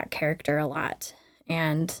me of that character a lot.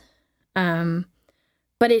 And,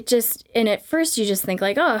 but it just, and at first you just think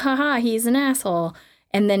like, oh, haha, he's an asshole.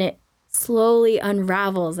 And then it slowly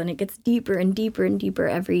unravels and it gets deeper and deeper and deeper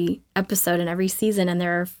every episode and every season. And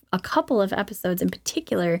there are a couple of episodes in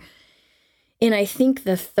particular in, I think,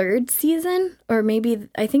 the third season, or maybe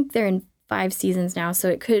I think they're in 5 seasons now. So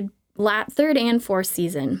it could, third and fourth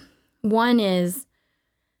season. One is,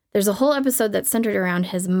 there's a whole episode that's centered around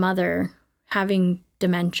his mother having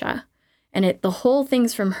dementia. And the whole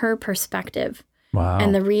thing's from her perspective. Wow.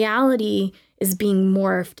 And the reality is being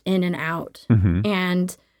morphed in and out. Mm-hmm.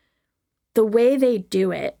 And the way they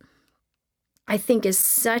do it, I think, is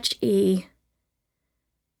such a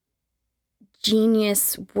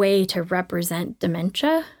genius way to represent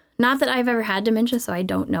dementia. Not that I've ever had dementia, so I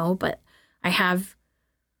don't know, but I have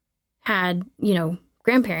had,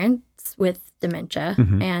 grandparents with dementia.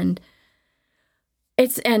 Mm-hmm. And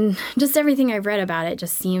just everything I've read about it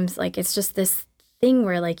just seems like it's just this thing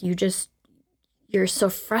where like you're so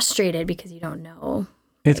frustrated because you don't know.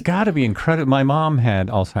 It's got to be incredible. My mom had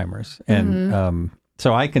Alzheimer's, and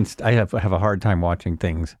so I have a hard time watching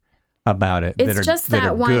things about it. It's just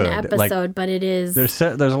that one good. episode, but it is. There's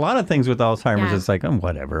a lot of things with Alzheimer's. Yeah. It's like,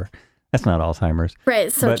 whatever. That's not Alzheimer's. Right.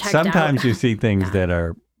 It's so but checked sometimes out. you see things that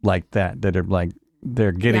are like that are like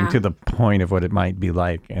they're getting to the point of what it might be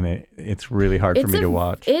like, and it's really hard for me to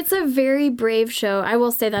watch. It's a very brave show. I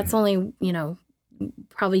will say that's only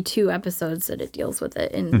probably 2 episodes that it deals with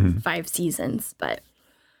it in 5 seasons, but.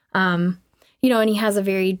 And he has a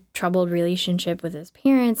very troubled relationship with his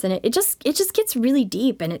parents, and it just gets really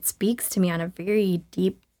deep, and it speaks to me on a very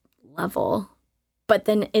deep level, but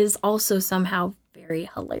then is also somehow very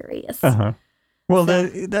hilarious. Uh-huh. Well, So,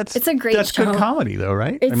 that's it's a great that's show. good comedy, though,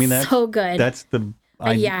 right? It's that's so good. That's the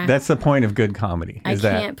yeah. That's the point of good comedy. I Is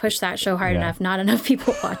can't push that show hard enough. Not enough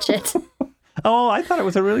people watch it. Oh, I thought it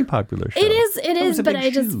was a really popular show. It is, was a but big I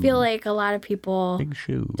just shoe. feel like a lot of people Big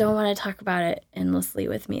shoe. don't want to talk about it endlessly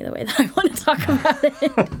with me the way that I want to talk about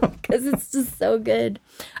it because it's just so good.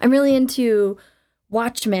 I'm really into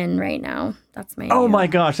Watchmen right now. That's my Oh my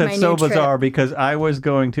gosh, that's so new bizarre trip. because I was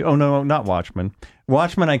going to. Oh no, not Watchmen.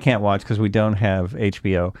 Watchmen I can't watch because we don't have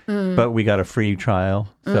HBO, but we got a free trial.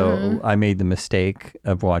 So I made the mistake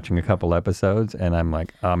of watching a couple episodes, and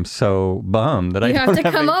I'm so bummed that I You don't have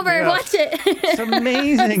to come over and HBO. watch it. It's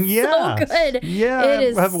amazing. Yeah, so good. Yeah, It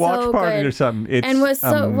is have a watch so party good. or something. It's And what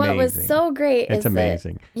was amazing. so great It's is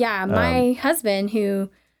amazing. that, my husband, who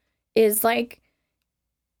is like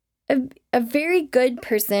a very good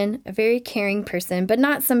person, a very caring person, but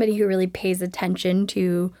not somebody who really pays attention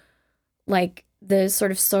to like the sort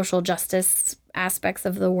of social justice aspects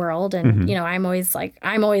of the world. And, I'm always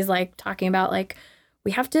like talking about like,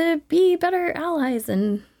 we have to be better allies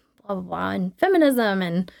and blah, blah, blah, and feminism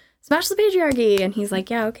and smash the patriarchy. And he's like,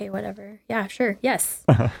 yeah, okay, whatever. Yeah, sure. Yes.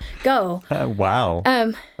 Go. Wow,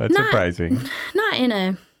 that's not- surprising. Not in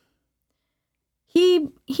a,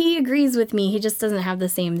 he agrees with me. He just doesn't have the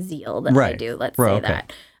same zeal that I Right. do. Let's Well, say okay.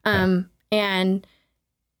 that. And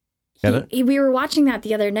Yeah, we were watching that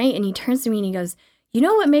the other night, and he turns to me and he goes, "You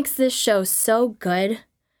know what makes this show so good?"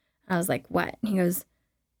 I was like, "What?" And he goes,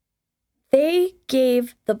 "They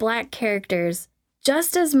gave the black characters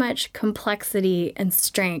just as much complexity and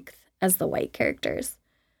strength as the white characters."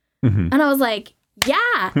 Mhm. And I was like,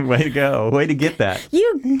 "Yeah, Way to go. Way to get that.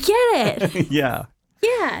 you get it. Yeah.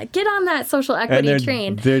 Yeah, get on that social And equity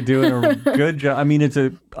train." they're doing a good job. I mean,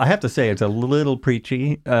 I have to say, it's a little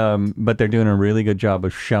preachy, but they're doing a really good job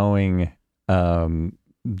of showing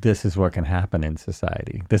this is what can happen in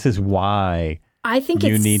society. This is why I think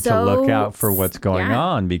you it's need so, to look out for what's going yeah.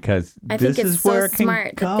 on, because I think this it's is where so it can smart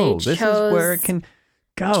that go. they This is where it chose- can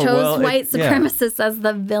go. chose Well, white yeah. supremacists as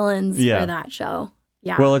the villains Yeah. for that show.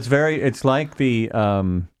 Yeah. Well, it's like the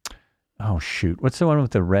oh shoot, what's the one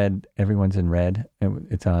with the red? Everyone's in red.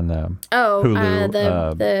 It's on Hulu.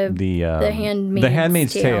 The Handmaid's The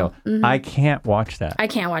Handmaid's Tale. Mhm. I can't watch that. I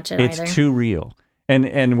can't watch it It's either. too real.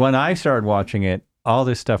 And when I started watching it, all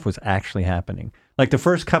this stuff was actually happening. Like the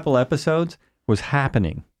first couple episodes was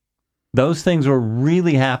happening. Those things were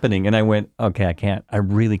really happening, and I went, okay, I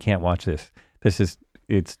really can't watch this.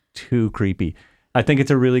 It's too creepy. I think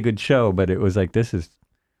it's a really good show, but it was like, this is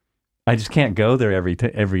I just can't go there every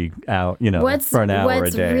hour, for an hour a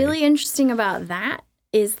What's day. really interesting about that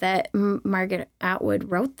is that Margaret Atwood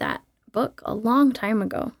wrote that book a long time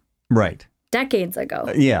ago, Right. decades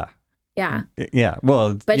ago. Yeah. Yeah. Yeah.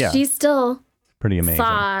 Well, But yeah. she still Pretty amazing.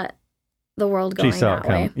 saw the world going She saw that it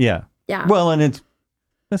come. way. Yeah. Yeah. Well, and it's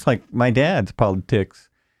like my dad's politics.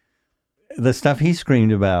 The stuff he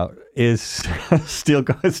screamed about is still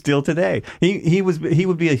today. He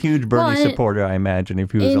would be a huge Bernie Well, supporter, I imagine,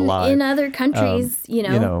 if he was alive. In other countries,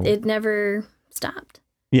 it never stopped.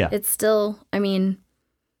 Yeah. It's still, I mean,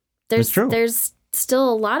 It's true. there's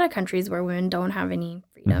still a lot of countries where women don't have any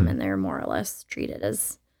freedom Mm-hmm. and they're more or less treated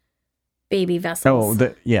as baby vessels.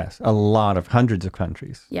 Yes, hundreds of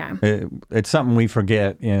countries. Yeah. It's something we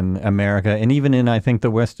forget in America, and even in, I think,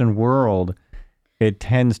 the Western world, it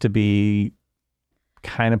tends to be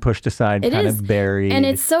kind of pushed aside, It kind is. of buried. And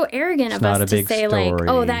it's so arrogant of not a us to big say like, story.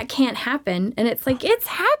 oh, that can't happen. And it's like, it's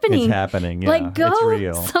happening. It's happening. Yeah, Like, it's go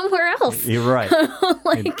real. somewhere else. You're right.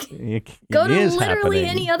 Like, It go to is literally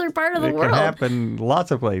happening. any other part of the It world. can happen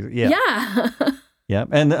lots of places. Yeah. Yeah. Yeah.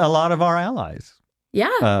 And a lot of our allies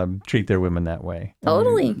Yeah. treat their women that way.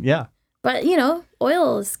 Totally. Yeah. But,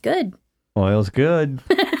 oil is good. Oil's good.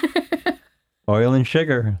 Oil and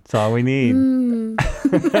sugar. That's all we need.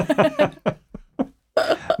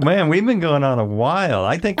 Man, we've been going on a while.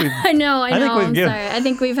 I think we've... I know. think we've I'm given- sorry. I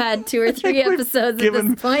think we've had 2 or 3 episodes at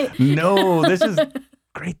given- this point. No, this is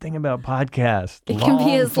great thing about podcasts. It can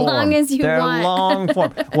be as long as you They're want. long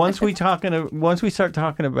form. Once we start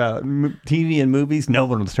talking about TV and movies, no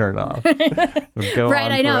one will turn it off. It'll go Right,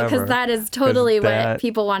 on I know, forever. because that is totally what that-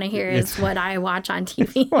 people want to hear is what I watch on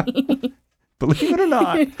TV. Believe it or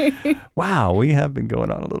not, wow, we have been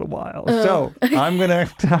going on a little while. So I'm gonna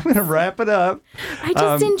wrap it up. I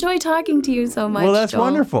just enjoy talking to you so much. Well, that's Joel.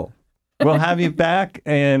 wonderful. We'll have you back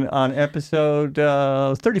and on episode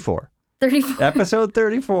 34. 34. Episode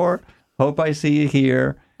 34. Hope I see you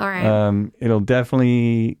here. All right. It'll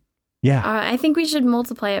definitely, yeah. I think we should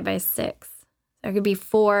multiply it by 6. There could be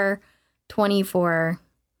 424.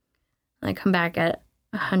 I come back at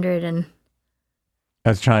 160. I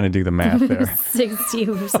was trying to do the math there.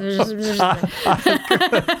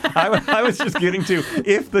 I was just getting to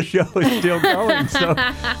if the show is still going. So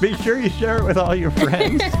be sure you share it with all your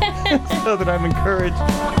friends so that I'm encouraged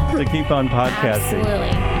to keep on podcasting. Absolutely.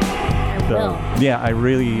 I will. Yeah, I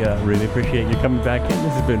really appreciate you coming back in.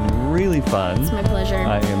 This has been really fun. It's my pleasure.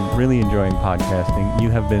 I am really enjoying podcasting. You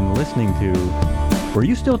have been listening to Were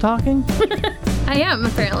You Still Talking? I am,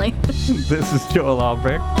 apparently. This is Joel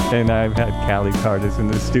Albrecht, and I've had Callie Cardis in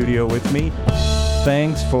the studio with me.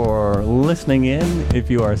 Thanks for listening in.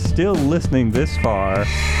 If you are still listening this far,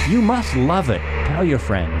 you must love it. Tell your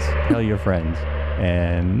friends.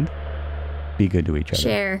 And be good to each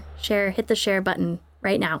other. Share. Hit the share button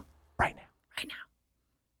right now. Right now. Right now.